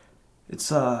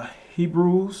 It's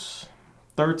Hebrews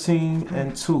 13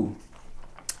 and 2.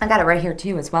 I got it right here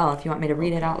too as well, if you want me to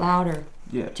read it out loud. Or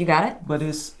Yeah. do you got it? But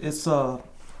it's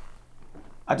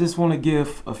I just want to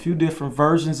give a few different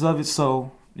versions of it,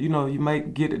 so you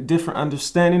might get a different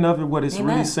understanding of it, what it's Amen.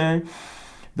 really saying.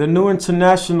 The New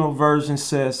International Version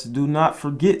says, "Do not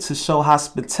forget to show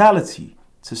hospitality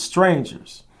to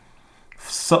strangers.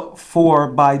 So, for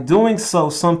by doing so,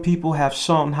 some people have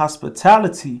shown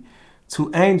hospitality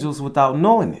to angels without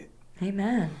knowing it."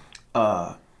 Amen.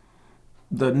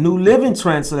 The New Living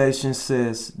Translation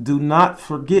says, "Do not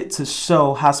forget to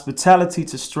show hospitality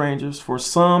to strangers, for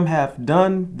some have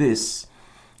done this,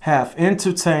 have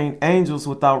entertained angels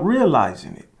without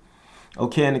realizing it."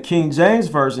 Okay, and the King James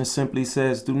Version simply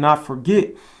says, "Do not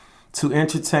forget to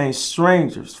entertain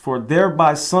strangers, for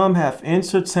thereby some have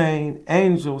entertained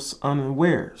angels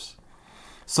unawares."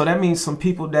 So that means some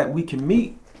people that we can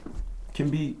meet can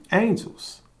be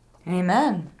angels.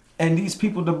 Amen. And these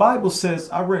people, the Bible says,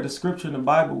 I read a scripture in the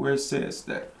Bible where it says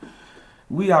that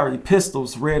we are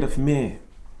epistles read of men.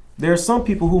 There are some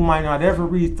people who might not ever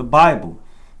read the Bible,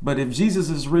 but if Jesus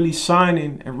is really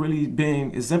shining and really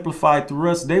being exemplified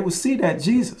through us, they will see that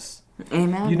Jesus.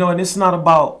 Amen. And it's not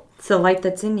about, It's the light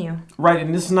that's in you. right,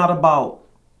 and it's not about,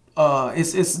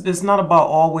 it's not about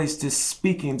always just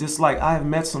speaking. Just like I have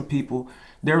met some people,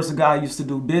 there was a guy I used to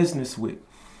do business with.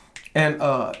 And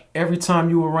every time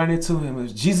you will run into him, it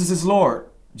was, "Jesus is Lord,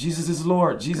 Jesus is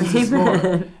Lord, Jesus is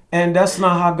Lord." And that's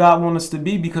not how God wants us to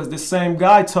be, because the same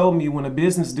guy told me when a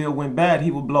business deal went bad,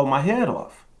 he would blow my head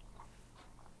off.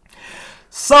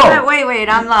 So Wait,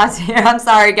 I'm lost here. I'm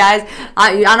sorry, guys.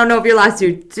 I don't know if you're lost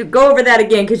here. To go over that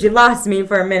again, because you lost me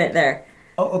for a minute there.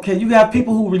 Okay, you have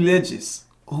people who religious,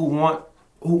 who want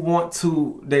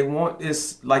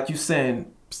it's like you saying,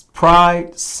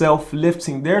 pride,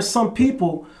 self-lifting. There's some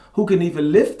people who can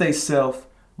even lift themselves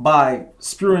by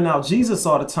spewing out Jesus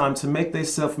all the time to make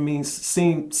themselves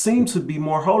seem to be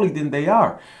more holy than they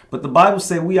are. But the Bible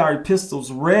says we are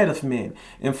epistles read of men.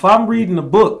 If I'm reading a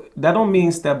book, that don't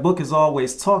mean that book is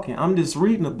always talking. I'm just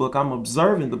reading a book. I'm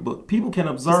observing the book. People can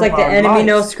observe our lives. It's like the enemy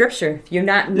knows scripture. If you're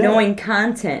not knowing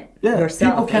content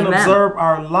yourself. People can observe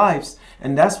our lives,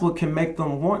 and that's what can make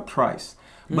them want Christ.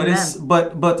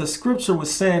 But but the scripture was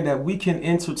saying that we can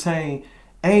entertain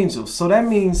angels. So that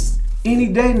means any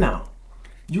day now,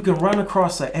 you can run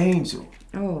across an angel.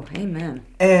 Oh, amen.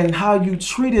 And how you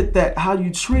treated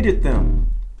them,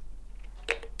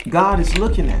 God is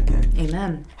looking at that.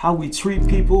 Amen. How we treat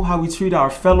people, how we treat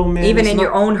our fellow men. Even in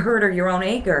your own hurt or your own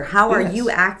anger, how are you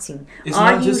acting? It's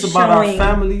not just about our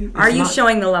family. Are you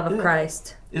showing the love of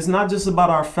Christ? It's not just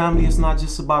about our family. It's not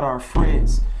just about our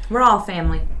friends. We're all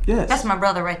family. Yes. That's my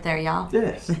brother right there, y'all.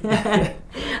 Yes.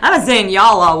 I've been saying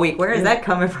y'all all week. Where is that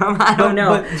coming from? I don't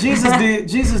know. But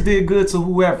Jesus did good to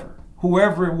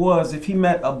whoever it was. If he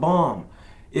met a bomb,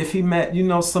 if he met,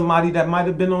 somebody that might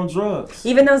have been on drugs.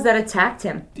 Even those that attacked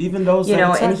him. Even those that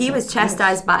attacked him. And he was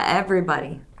chastised by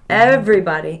everybody.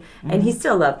 Everybody. And he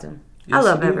still loved him. Yes, I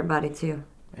love he did. everybody too.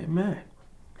 Amen.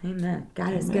 Amen.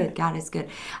 God is Amen. good. God is good.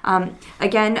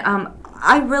 Again,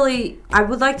 I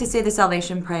would like to say the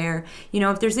salvation prayer.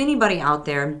 If there's anybody out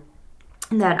there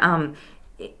that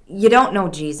you don't know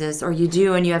Jesus, or you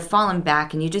do and you have fallen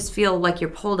back and you just feel like you're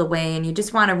pulled away and you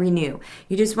just want to renew.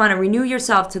 You just want to renew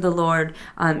yourself to the Lord,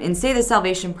 and say the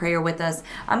salvation prayer with us.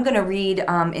 I'm going to read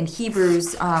in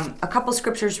Hebrews a couple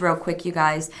scriptures real quick, you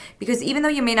guys, because even though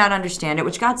you may not understand it,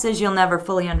 which God says you'll never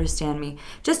fully understand me,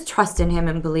 just trust in him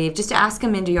and believe. Just ask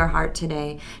him into your heart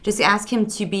today. Just ask him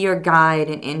to be your guide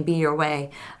and be your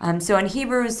way. So in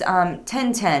Hebrews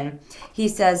 10:10, he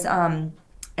says,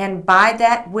 and by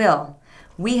that will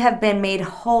we have been made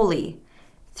holy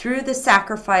through the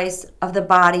sacrifice of the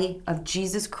body of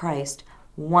Jesus Christ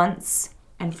once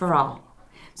and for all.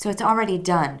 So it's already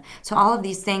done. So all of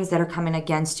these things that are coming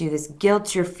against you, this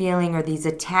guilt you're feeling or these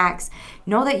attacks,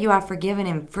 know that you are forgiven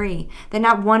and free, that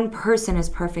not one person is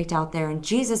perfect out there, and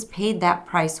Jesus paid that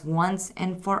price once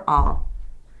and for all.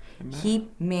 Amen. He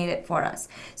made it for us.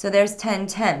 So there's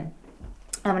 10:10.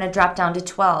 I'm going to drop down to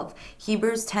 12.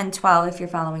 Hebrews 10:12 if you're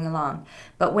following along.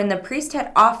 But when the priest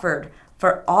had offered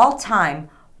for all time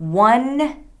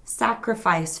one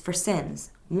sacrifice for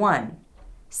sins, one.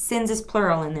 Sins is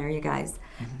plural in there, you guys.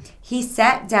 Mm-hmm. He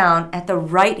sat down at the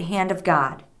right hand of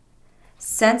God.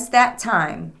 Since that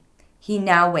time, he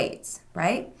now waits,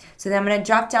 right? So then I'm going to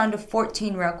drop down to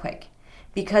 14 real quick.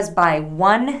 Because by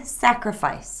one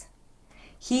sacrifice,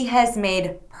 he has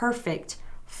made perfect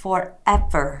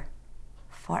forever.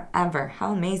 Forever.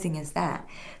 How amazing is that?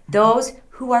 Those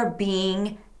who are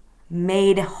being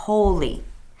made holy.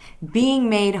 Being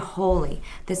made holy.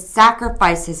 The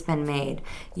sacrifice has been made.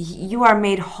 You are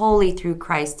made holy through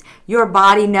Christ. Your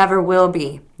body never will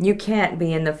be. You can't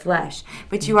be in the flesh.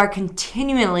 But you are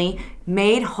continually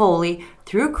made holy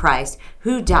through Christ,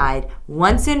 who died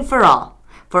once and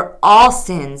for all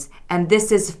sins, and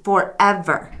this is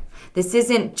forever. This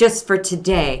isn't just for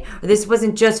today, or this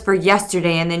wasn't just for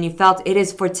yesterday and then you felt. It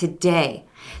is for today.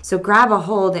 So grab a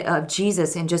hold of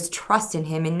Jesus and just trust in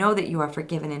him and know that you are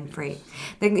forgiven and free.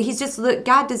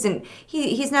 God doesn't,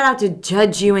 he's not out to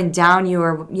judge you and down you,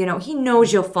 or, he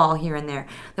knows you'll fall here and there.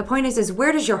 The point is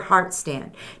where does your heart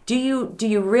stand? Do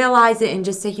you realize it and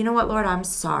just say, you know what, Lord, I'm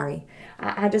sorry.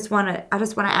 I just want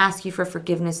to ask you for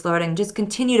forgiveness, Lord, and just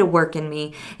continue to work in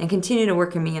me and continue to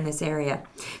work in me in this area.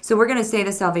 So we're going to say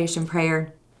the salvation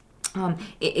prayer.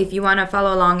 If you want to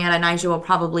follow along, Anna Nigel will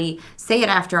probably say it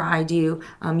after I do.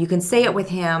 You can say it with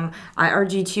him. I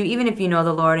urge you to, even if you know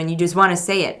the Lord and you just want to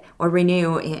say it or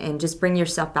renew and just bring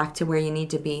yourself back to where you need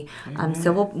to be.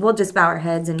 So we'll just bow our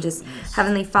heads and just,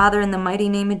 Heavenly Father, in the mighty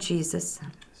name of Jesus.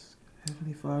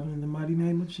 Heavenly Father, in the mighty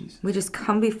name of Jesus. We just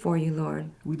come before you, Lord.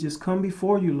 We just come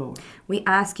before you, Lord. We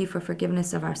ask you for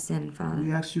forgiveness of our sin, Father.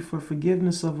 We ask you for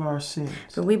forgiveness of our sins.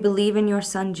 For we believe in your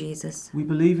Son, Jesus. We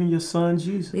believe in your Son,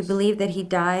 Jesus. We believe that he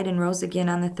died and rose again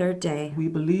on the third day. We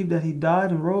believe that he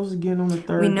died and rose again on the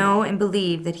third day. We know and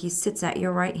believe that he sits at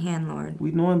your right hand, Lord.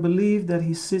 We know and believe that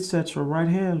he sits at your right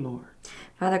hand, Lord.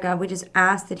 Father God, we just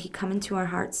ask that he come into our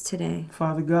hearts today.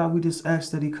 Father God, we just ask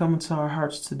that he come into our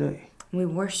hearts today. We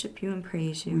worship you and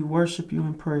praise you. We worship you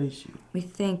and praise you. We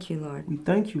thank you, Lord. We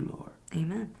thank you, Lord.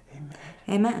 Amen. Amen.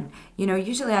 Amen.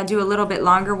 Usually I do a little bit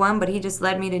longer one, but he just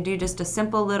led me to do just a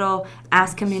simple little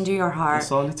ask him into your heart.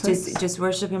 That's all it takes. Just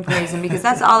worship and praise him, because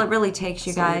that's all it really takes,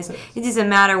 you guys. It doesn't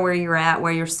matter where you're at,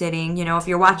 where you're sitting. If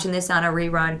you're watching this on a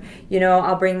rerun,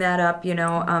 I'll bring that up.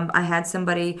 I had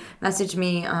somebody message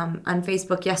me on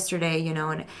Facebook yesterday,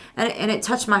 and it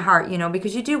touched my heart,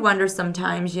 because you do wonder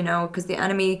sometimes, because the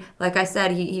enemy, like I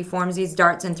said, he forms these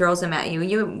darts and throws them at you.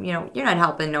 You're not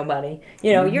helping nobody.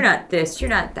 You're not this, you're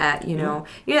not that,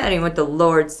 You're not doing what the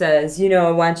Lord says,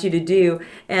 wants you to do.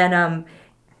 And I'm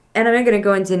not going to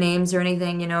go into names or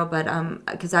anything, but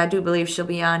because I do believe she'll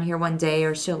be on here one day,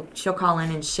 or she'll call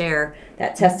in and share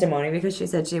that testimony, because she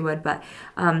said she would. But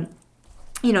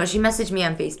she messaged me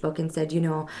on Facebook and said,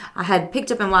 I had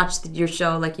picked up and watched your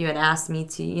show like you had asked me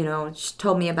to, she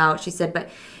told me about. She said,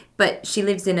 but she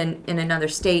lives in another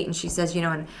state, and she says,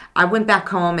 and I went back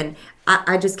home and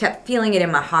I just kept feeling it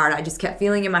in my heart. I just kept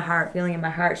feeling in my heart,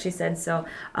 she said. So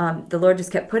the Lord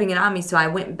just kept putting it on me. So I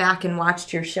went back and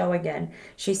watched your show again,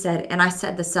 she said, and I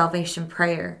said the salvation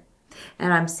prayer.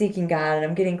 and I'm seeking God and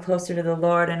I'm getting closer to the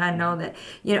Lord, and I know that,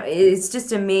 you know, it's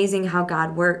just amazing how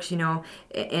God works, you know,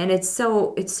 and it's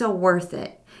so worth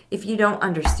it. If you don't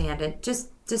understand it, just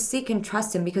seek and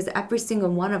trust him, because every single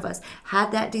one of us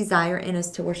had that desire in us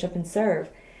to worship and serve.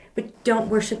 But don't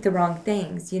worship the wrong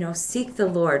things. You know, seek the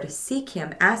Lord, seek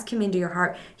him, ask him into your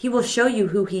heart. He will show you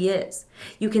who he is.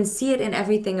 You can see it in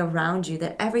everything around you,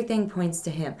 that everything points to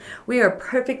him. We are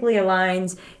perfectly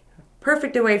aligned,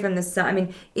 perfect away from the sun. I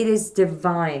mean, it is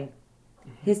divine.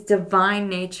 His divine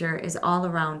nature is all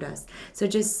around us. So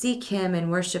just seek him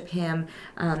and worship him.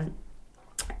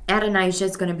 Adonijah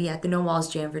is going to be at the No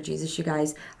Walls Jam for Jesus, you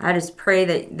guys. I just pray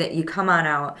that you come on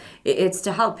out. It's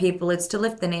to help people. It's to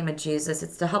lift the name of Jesus.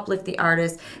 It's to help lift the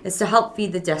artists. It's to help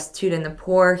feed the destitute and the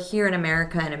poor here in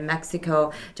America and in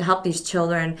Mexico, to help these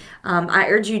children. I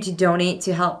urge you to donate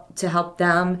to help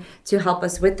them, to help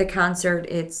us with the concert.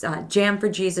 It's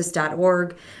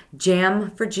jamforjesus.org,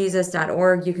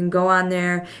 jamforjesus.org. You can go on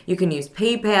there. You can use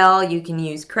PayPal. You can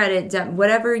use credit,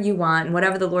 whatever you want,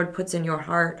 whatever the Lord puts in your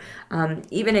heart.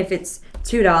 Even if it's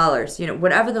 $2, you know,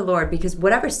 whatever the Lord, because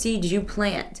whatever seeds you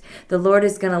plant, the Lord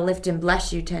is going to lift and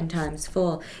bless you 10 times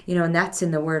full, you know, and that's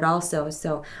in the word also.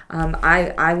 So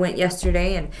I went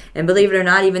yesterday, and believe it or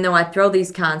not, even though I throw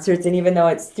these concerts and even though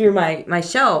it's through my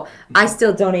show, I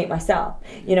still donate myself,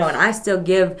 you know, and I still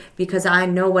give, because I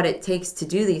know what it takes to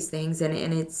do these things, and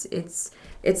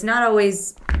it's not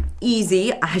always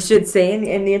easy, I should say,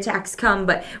 and the attacks come,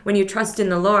 but when you trust in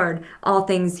the Lord, all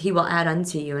things he will add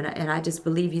unto you, and I just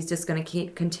believe he's just going to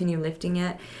continue lifting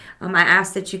it. I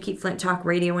ask that you keep Flint Talk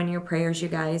Radio in your prayers, you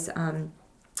guys.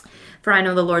 For I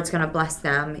know the Lord's going to bless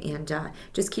them, and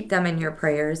just keep them in your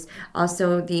prayers.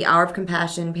 Also, the Hour of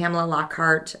Compassion, Pamela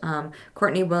Lockhart,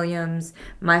 Courtney Williams,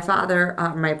 my father,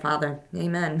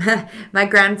 amen, my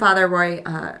grandfather, Roy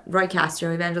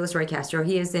Castro, Evangelist Roy Castro.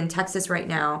 He is in Texas right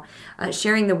now,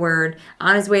 sharing the word,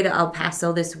 on his way to El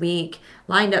Paso this week,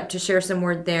 lined up to share some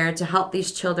word there to help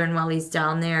these children while he's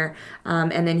down there,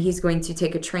 and then he's going to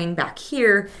take a train back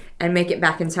here and make it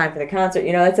back in time for the concert.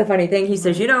 You know, that's a funny thing. He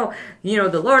says, you know,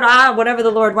 the Lord, whatever the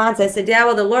Lord wants. I said, yeah,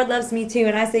 well, the Lord loves me too.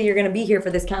 And I say, you're going to be here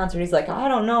for this concert. He's like, I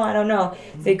don't know.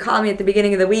 So he called me at the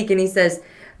beginning of the week, and he says,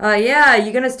 yeah,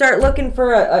 you're going to start looking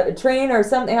for a train or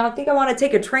something. I think I want to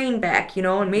take a train back, you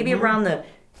know, and maybe around the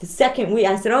second week.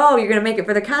 I said, oh, you're going to make it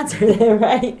for the concert,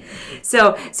 right?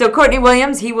 So Courtney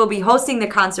Williams, he will be hosting the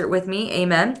concert with me.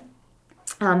 Amen.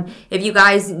 If you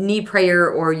guys need prayer,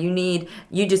 or you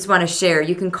just want to share,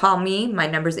 you can call me. My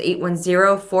number is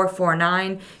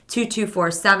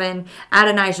 810-449-2247.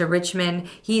 Adonijah Richmond.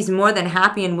 He's more than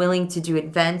happy and willing to do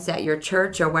events at your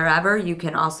church or wherever. You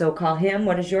can also call him.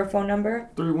 What is your phone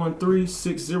number?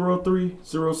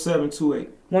 313-603-0728.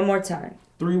 One more time.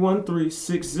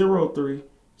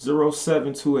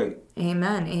 313-603-0728.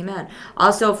 Amen.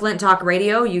 Also, Flint Talk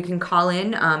Radio, you can call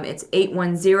in. It's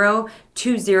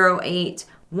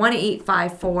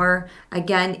 810-208-1854.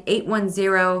 Again,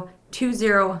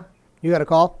 810-20... You got a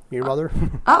call? Your mother?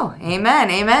 Oh,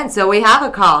 amen. So we have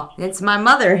a call. It's my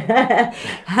mother.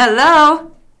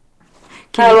 Hello.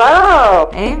 Hello.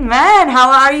 Amen.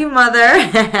 How are you,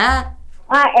 Mother?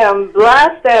 I am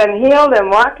blessed and healed and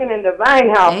walking in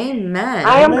divine health. Amen.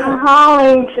 I am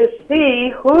calling to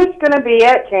see who's going to be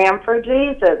at Jam for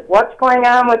Jesus. What's going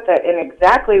on with it, and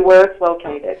exactly where it's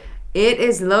located. It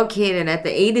is located at the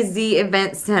A to Z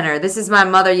Event Center. This is my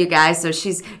mother, you guys, so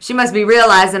she must be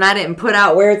realizing I didn't put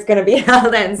out where it's going to be all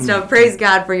that and stuff. Praise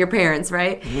God for your parents,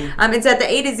 right? It's at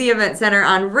the A to Z Event Center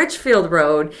on Richfield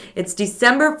Road. It's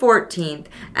December 14th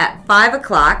at 5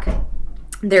 o'clock.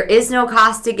 There is no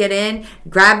cost to get in.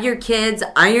 Grab your kids.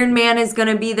 Iron Man is going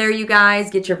to be there, you guys.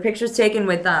 Get your pictures taken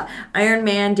with Iron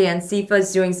Man. Dan Sifa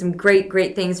is doing some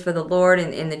great things for the Lord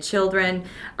and the children.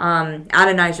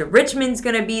 Adonijah Richmond's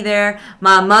going to be there.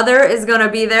 My mother is going to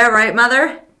be there, right,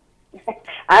 Mother?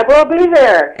 I will be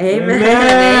there.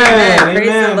 Amen.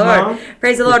 Praise the Lord. Mom.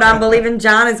 Praise the Lord. I'm believing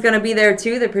John is going to be there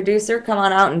too, the producer. Come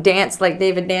on out and dance like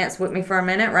David danced with me for a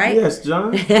minute, right? Yes,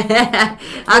 John.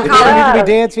 I'll You call him. could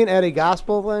be dancing at a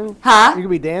gospel thing? Huh? You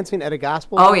could be dancing at a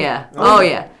gospel Oh, thing? yeah. Oh,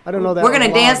 yeah. I don't know that. We're going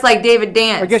to dance like David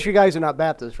danced. I guess you guys are not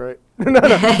Baptist, right? Amen.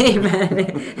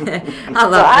 I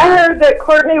love I that. heard that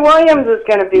Courtney Williams is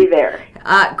going to be there.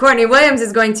 Courtney Williams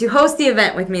is going to host the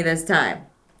event with me this time.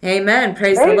 Amen.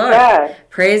 Praise the Praise Lord. God.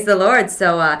 Praise the Lord.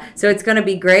 So it's going to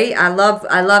be great. I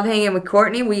love hanging with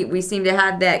Courtney. We seem to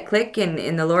have that click,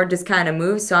 and the Lord just kind of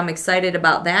moves. So I'm excited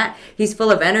about that. He's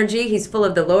full of energy. He's full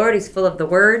of the Lord. He's full of the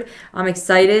Word. I'm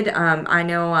excited. I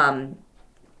know.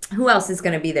 Who else is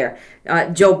going to be there?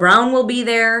 Joe Brown will be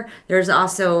there. There's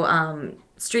also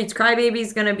Streets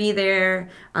Crybaby's going to be there.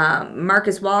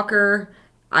 Marcus Walker.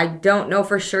 I don't know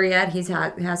for sure yet. He's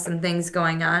has some things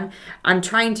going on. I'm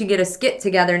trying to get a skit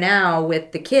together now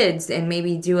with the kids and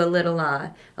maybe do a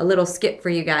little skit for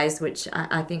you guys, which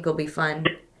I think will be fun.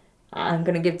 I'm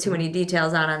gonna give too many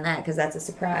details on that because that's a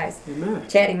surprise. Amen.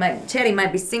 Chatty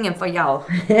might be singing for y'all.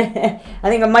 I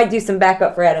think I might do some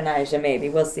backup for Adonijah. Maybe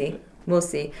we'll see. We'll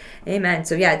see. Amen.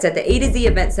 So yeah, it's at the A to Z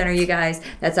Event Center, you guys.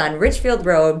 That's on Richfield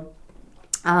Road.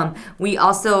 We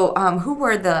also I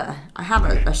have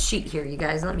a sheet here, you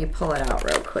guys. Let me pull it out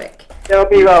real quick. There'll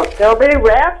be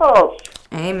raffles.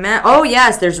 Amen. Oh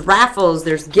yes, there's raffles,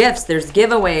 there's gifts, there's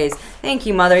giveaways. Thank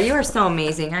you, Mother. You are so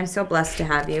amazing. I'm so blessed to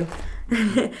have you.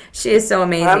 She is so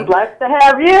amazing. I'm blessed to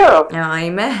have you. Oh,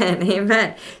 amen.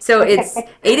 Amen. So it's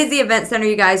A to Z Event Center,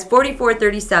 you guys,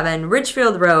 4437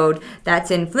 Richfield Road.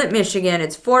 That's in Flint, Michigan.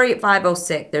 It's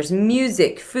 48506. There's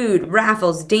music, food,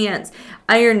 raffles, dance,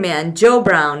 Iron Man, Joe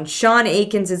Brown, Sean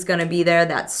Akins is going to be there.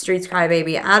 That's Streets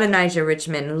Crybaby, Adonijah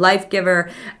Richmond, Life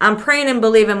Giver. I'm praying and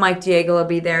believing Mike Diego will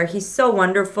be there. He's so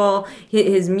wonderful.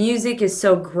 His music is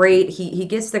so great. He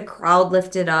gets the crowd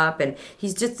lifted up, and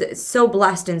he's just so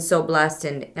blessed and so blessed,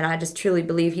 and I just truly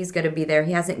believe he's going to be there.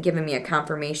 He hasn't given me a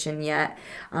confirmation yet.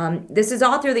 This is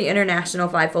all through the International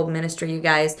Fivefold Ministry, you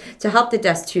guys, to help the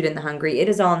destitute and the hungry. It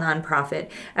is all nonprofit.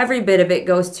 Every bit of it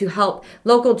goes to help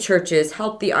local churches,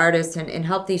 help the artists, and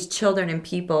help these children and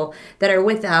people that are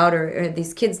without, or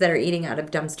these kids that are eating out of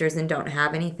dumpsters and don't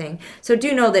have anything. So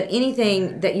do know that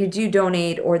anything that you do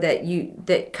donate, or that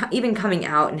even coming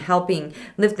out and helping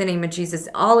lift the name of Jesus,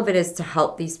 all of it is to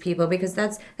help these people, because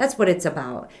that's what it's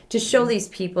about, to show these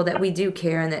people that we do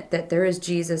care and that there is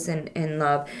Jesus and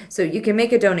love. So you can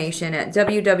make a donation at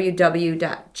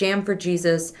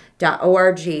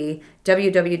www.jamforjesus.org,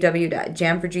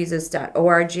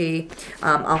 www.jamforjesus.org.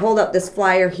 I'll hold up this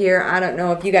flyer here. I don't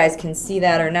know if you guys can see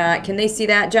that or not. Can they see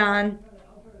that, John?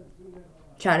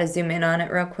 Try to zoom in on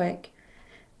it real quick.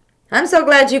 I'm so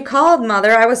glad you called,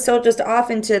 Mother. I was so just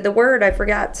off into the Word, I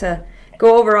forgot to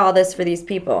go over all this for these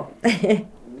people.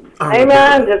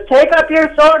 Amen. Just take up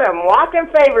your sword and walk in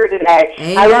favor today.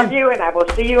 Amen. I love you, and I will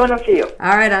see you in a few.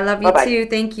 All right, I love you Bye-bye. too.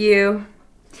 Thank you.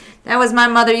 That was my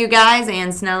mother, you guys,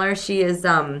 Ann Sneller. She is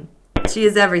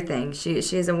everything. She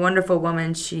is a wonderful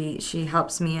woman. She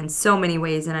helps me in so many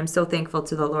ways, and I'm so thankful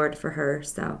to the Lord for her.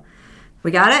 So, we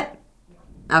got it?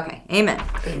 Okay. Amen.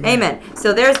 Amen.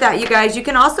 So there's that, you guys. You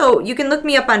can look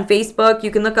me up on Facebook.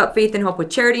 You can look up Faith and Hope with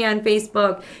Charity on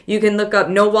Facebook. You can look up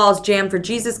No Walls Jam for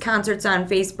Jesus concerts on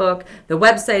Facebook. The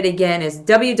website again is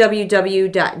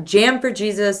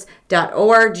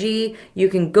www.jamforjesus.org. You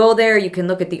can go there. You can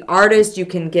look at the artists. You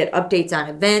can get updates on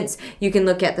events. You can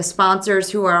look at the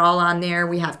sponsors who are all on there.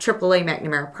 We have AAA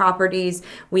McNamara Properties.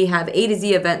 We have A to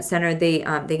Z Event Center. They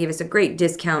gave us a great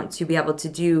discount to be able to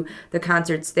do the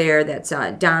concerts there. That's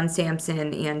Don Sampson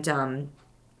and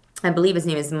I believe his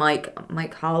name is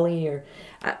Mike Hawley, or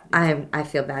I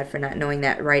feel bad for not knowing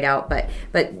that right out, but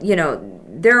you know,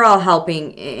 they're all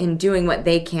helping and doing what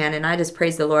they can, and I just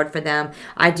praise the Lord for them.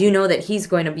 I do know that he's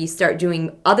going to start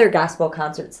doing other gospel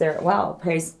concerts there. Well,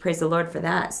 praise the Lord for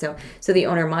that. So the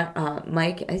owner,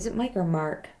 Mike, is it Mike or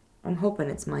Mark? I'm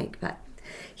hoping it's Mike, but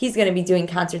he's going to be doing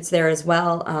concerts there as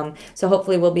well. So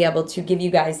hopefully we'll be able to give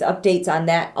you guys updates on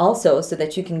that also, so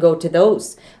that you can go to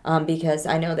those. Because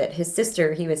I know that his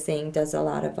sister, he was saying, does a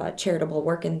lot of charitable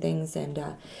work and things, and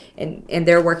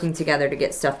they're working together to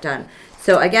get stuff done.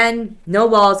 So again, No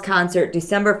Walls concert,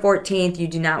 December 14th. You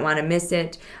do not want to miss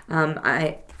it.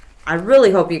 I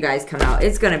really hope you guys come out.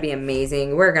 It's going to be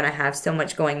amazing. We're going to have so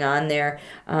much going on there.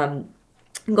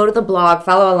 Go to the blog,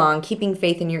 follow along,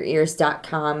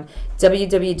 keepingfaithinyourears.com,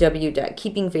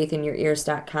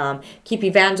 www.keepingfaithinyourears.com. Keep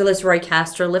Evangelist Roy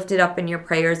Castro lifted up in your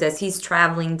prayers as he's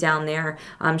traveling down there,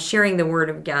 sharing the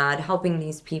Word of God, helping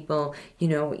these people,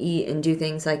 eat and do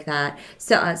things like that.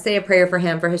 So say a prayer for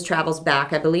him for his travels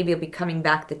back. I believe he'll be coming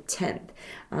back the 10th.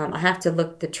 I have to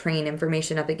look the train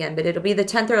information up again, but it'll be the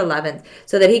 10th or 11th,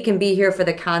 so that he can be here for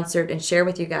the concert and share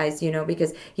with you guys,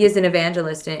 because he is an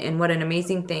evangelist, and what an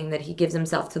amazing thing that he gives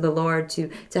himself to the Lord to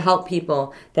help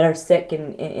people that are sick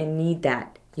and need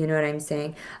that. You know what I'm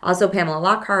saying? Also, Pamela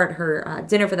Lockhart, her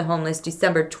Dinner for the Homeless,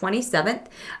 December 27th.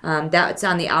 That's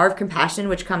on the Hour of Compassion,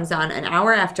 which comes on an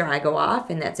hour after I go off,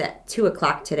 and that's at 2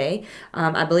 o'clock today.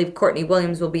 I believe Courtney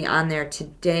Williams will be on there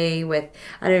today with,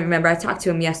 I don't remember, I talked to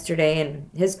him yesterday, and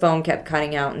his phone kept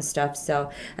cutting out and stuff. So,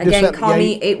 again, call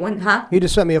me 81, huh? He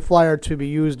just sent me a flyer to be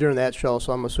used during that show,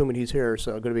 so I'm assuming he's here,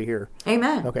 so going to be here.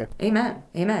 Amen. Okay. Amen.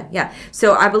 Amen. Yeah.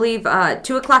 So I believe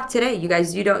 2 o'clock today, you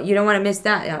guys, you don't want to miss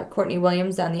that. Courtney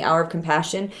Williams on the Hour of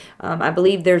Compassion. I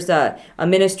believe there's a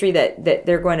ministry that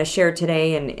they're going to share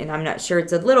today, and I'm not sure.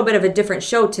 It's a little bit of a different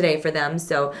show today for them,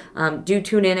 so do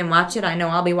tune in and watch it. I know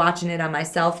I'll be watching it on my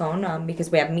cell phone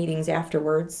because we have meetings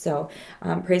afterwards, so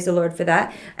praise the Lord for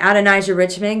that. Adonijah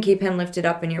Richmond, keep him lifted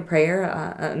up in your prayer.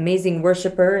 Amazing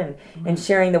worshiper and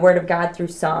sharing the Word of God through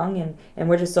song, and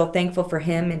we're just so thankful for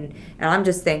him, and I'm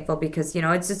just thankful because,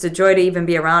 it's just a joy to even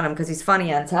be around him because he's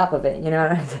funny on top of it, you know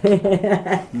what I'm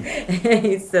saying?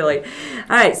 He's silly. All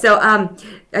right, so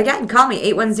again, call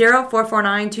me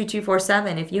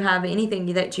 810-449-2247 if you have anything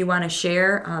that you want to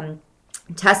share,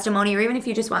 testimony, or even if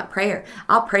you just want prayer.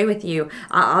 I'll pray with you.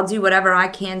 I'll do whatever I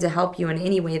can to help you in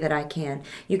any way that I can.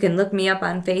 You can look me up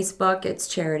on Facebook. It's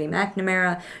Charity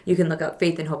McNamara. You can look up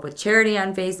Faith and Hope with Charity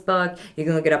on Facebook. You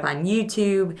can look it up on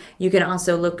YouTube. You can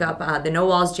also look up the No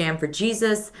Walls Jam for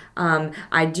Jesus.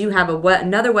 I do have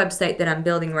another website that I'm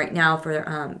building right now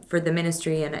for the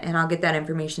ministry, and I'll get that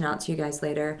information out to you guys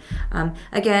later.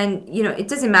 Again, it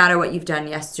doesn't matter what you've done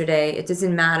yesterday. It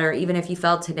doesn't matter even if you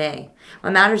fell today.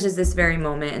 What matters is this very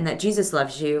moment, and that Jesus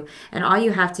loves you, and all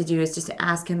you have to do is just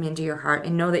ask him into your heart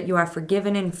and know that you are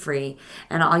forgiven and free,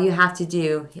 and all you have to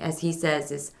do, as he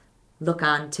says, is look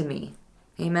on to me.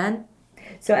 Amen.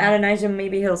 So Adonijah,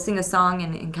 maybe he'll sing a song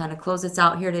and kind of close us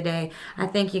out here today. I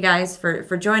thank you guys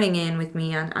for joining in with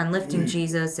me on Lifting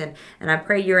Jesus, and I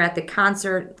pray you're at the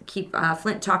concert. Keep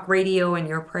Flint Talk Radio in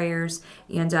your prayers,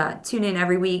 and tune in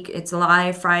every week. It's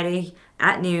live Friday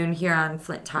at noon here on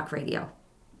Flint Talk Radio.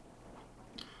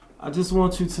 I just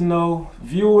want you to know,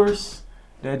 viewers,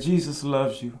 that Jesus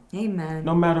loves you. Amen.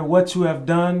 No matter what you have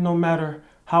done, no matter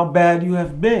how bad you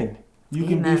have been, you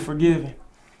can be forgiven.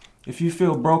 If you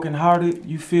feel brokenhearted,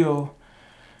 you feel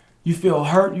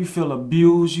hurt, you feel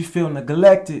abused, you feel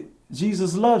neglected,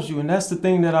 Jesus loves you. And that's the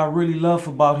thing that I really love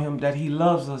about him, that he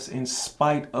loves us in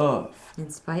spite of.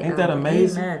 Ain't that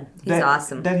amazing? Amen. He's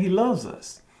awesome. That he loves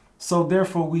us. So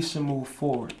therefore we should move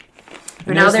forward.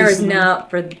 For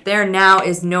there now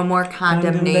is no more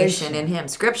condemnation in him.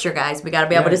 Scripture, guys, we got to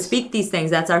be able to speak these things.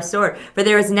 That's our sword. For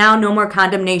there is now no more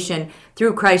condemnation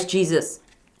through Christ Jesus.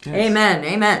 Yes. Amen.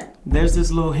 Amen. There's this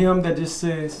little hymn that just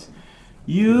says,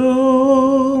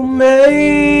 "You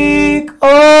make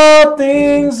all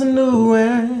things new,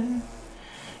 and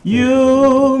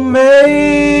you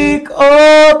make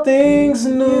all things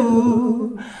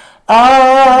new.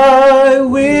 I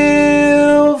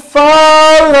will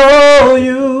follow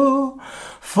you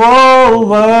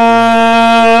forward.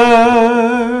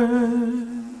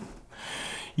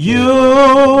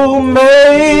 You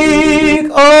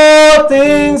make all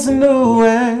things new,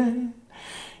 and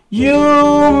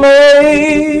you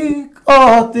make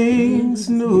all things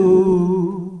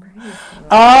new.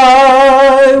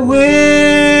 I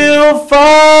will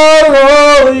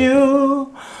follow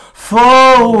you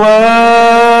forward.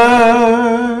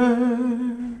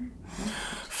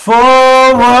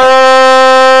 Forward,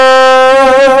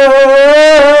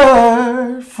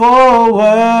 forward,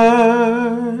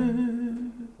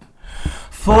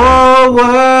 forward,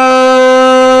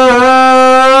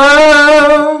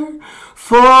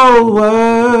 forward.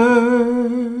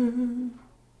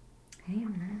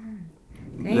 Amen.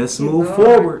 Let's move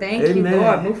forward. Thank you,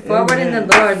 Lord. Move forward in the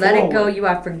Lord. Let it go. You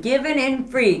are forgiven and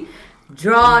free.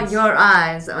 Draw your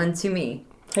eyes unto me.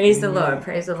 Praise the Lord.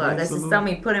 Praise the Lord. This is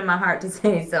something He put in my heart to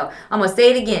say. So I'm going to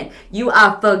say it again. You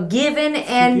are forgiven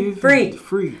and free.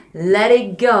 Let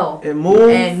it go. And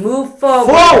move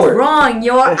forward. Drawing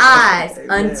your eyes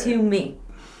unto me.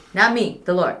 Not me,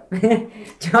 the Lord.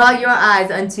 Draw your eyes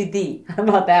unto thee. How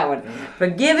about that one?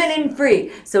 Forgiven and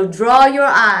free. So draw your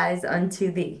eyes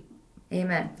unto thee.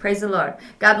 Amen. Praise the Lord.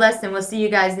 God bless, and we'll see you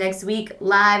guys next week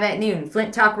live at noon.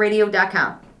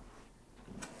 FlintTalkRadio.com.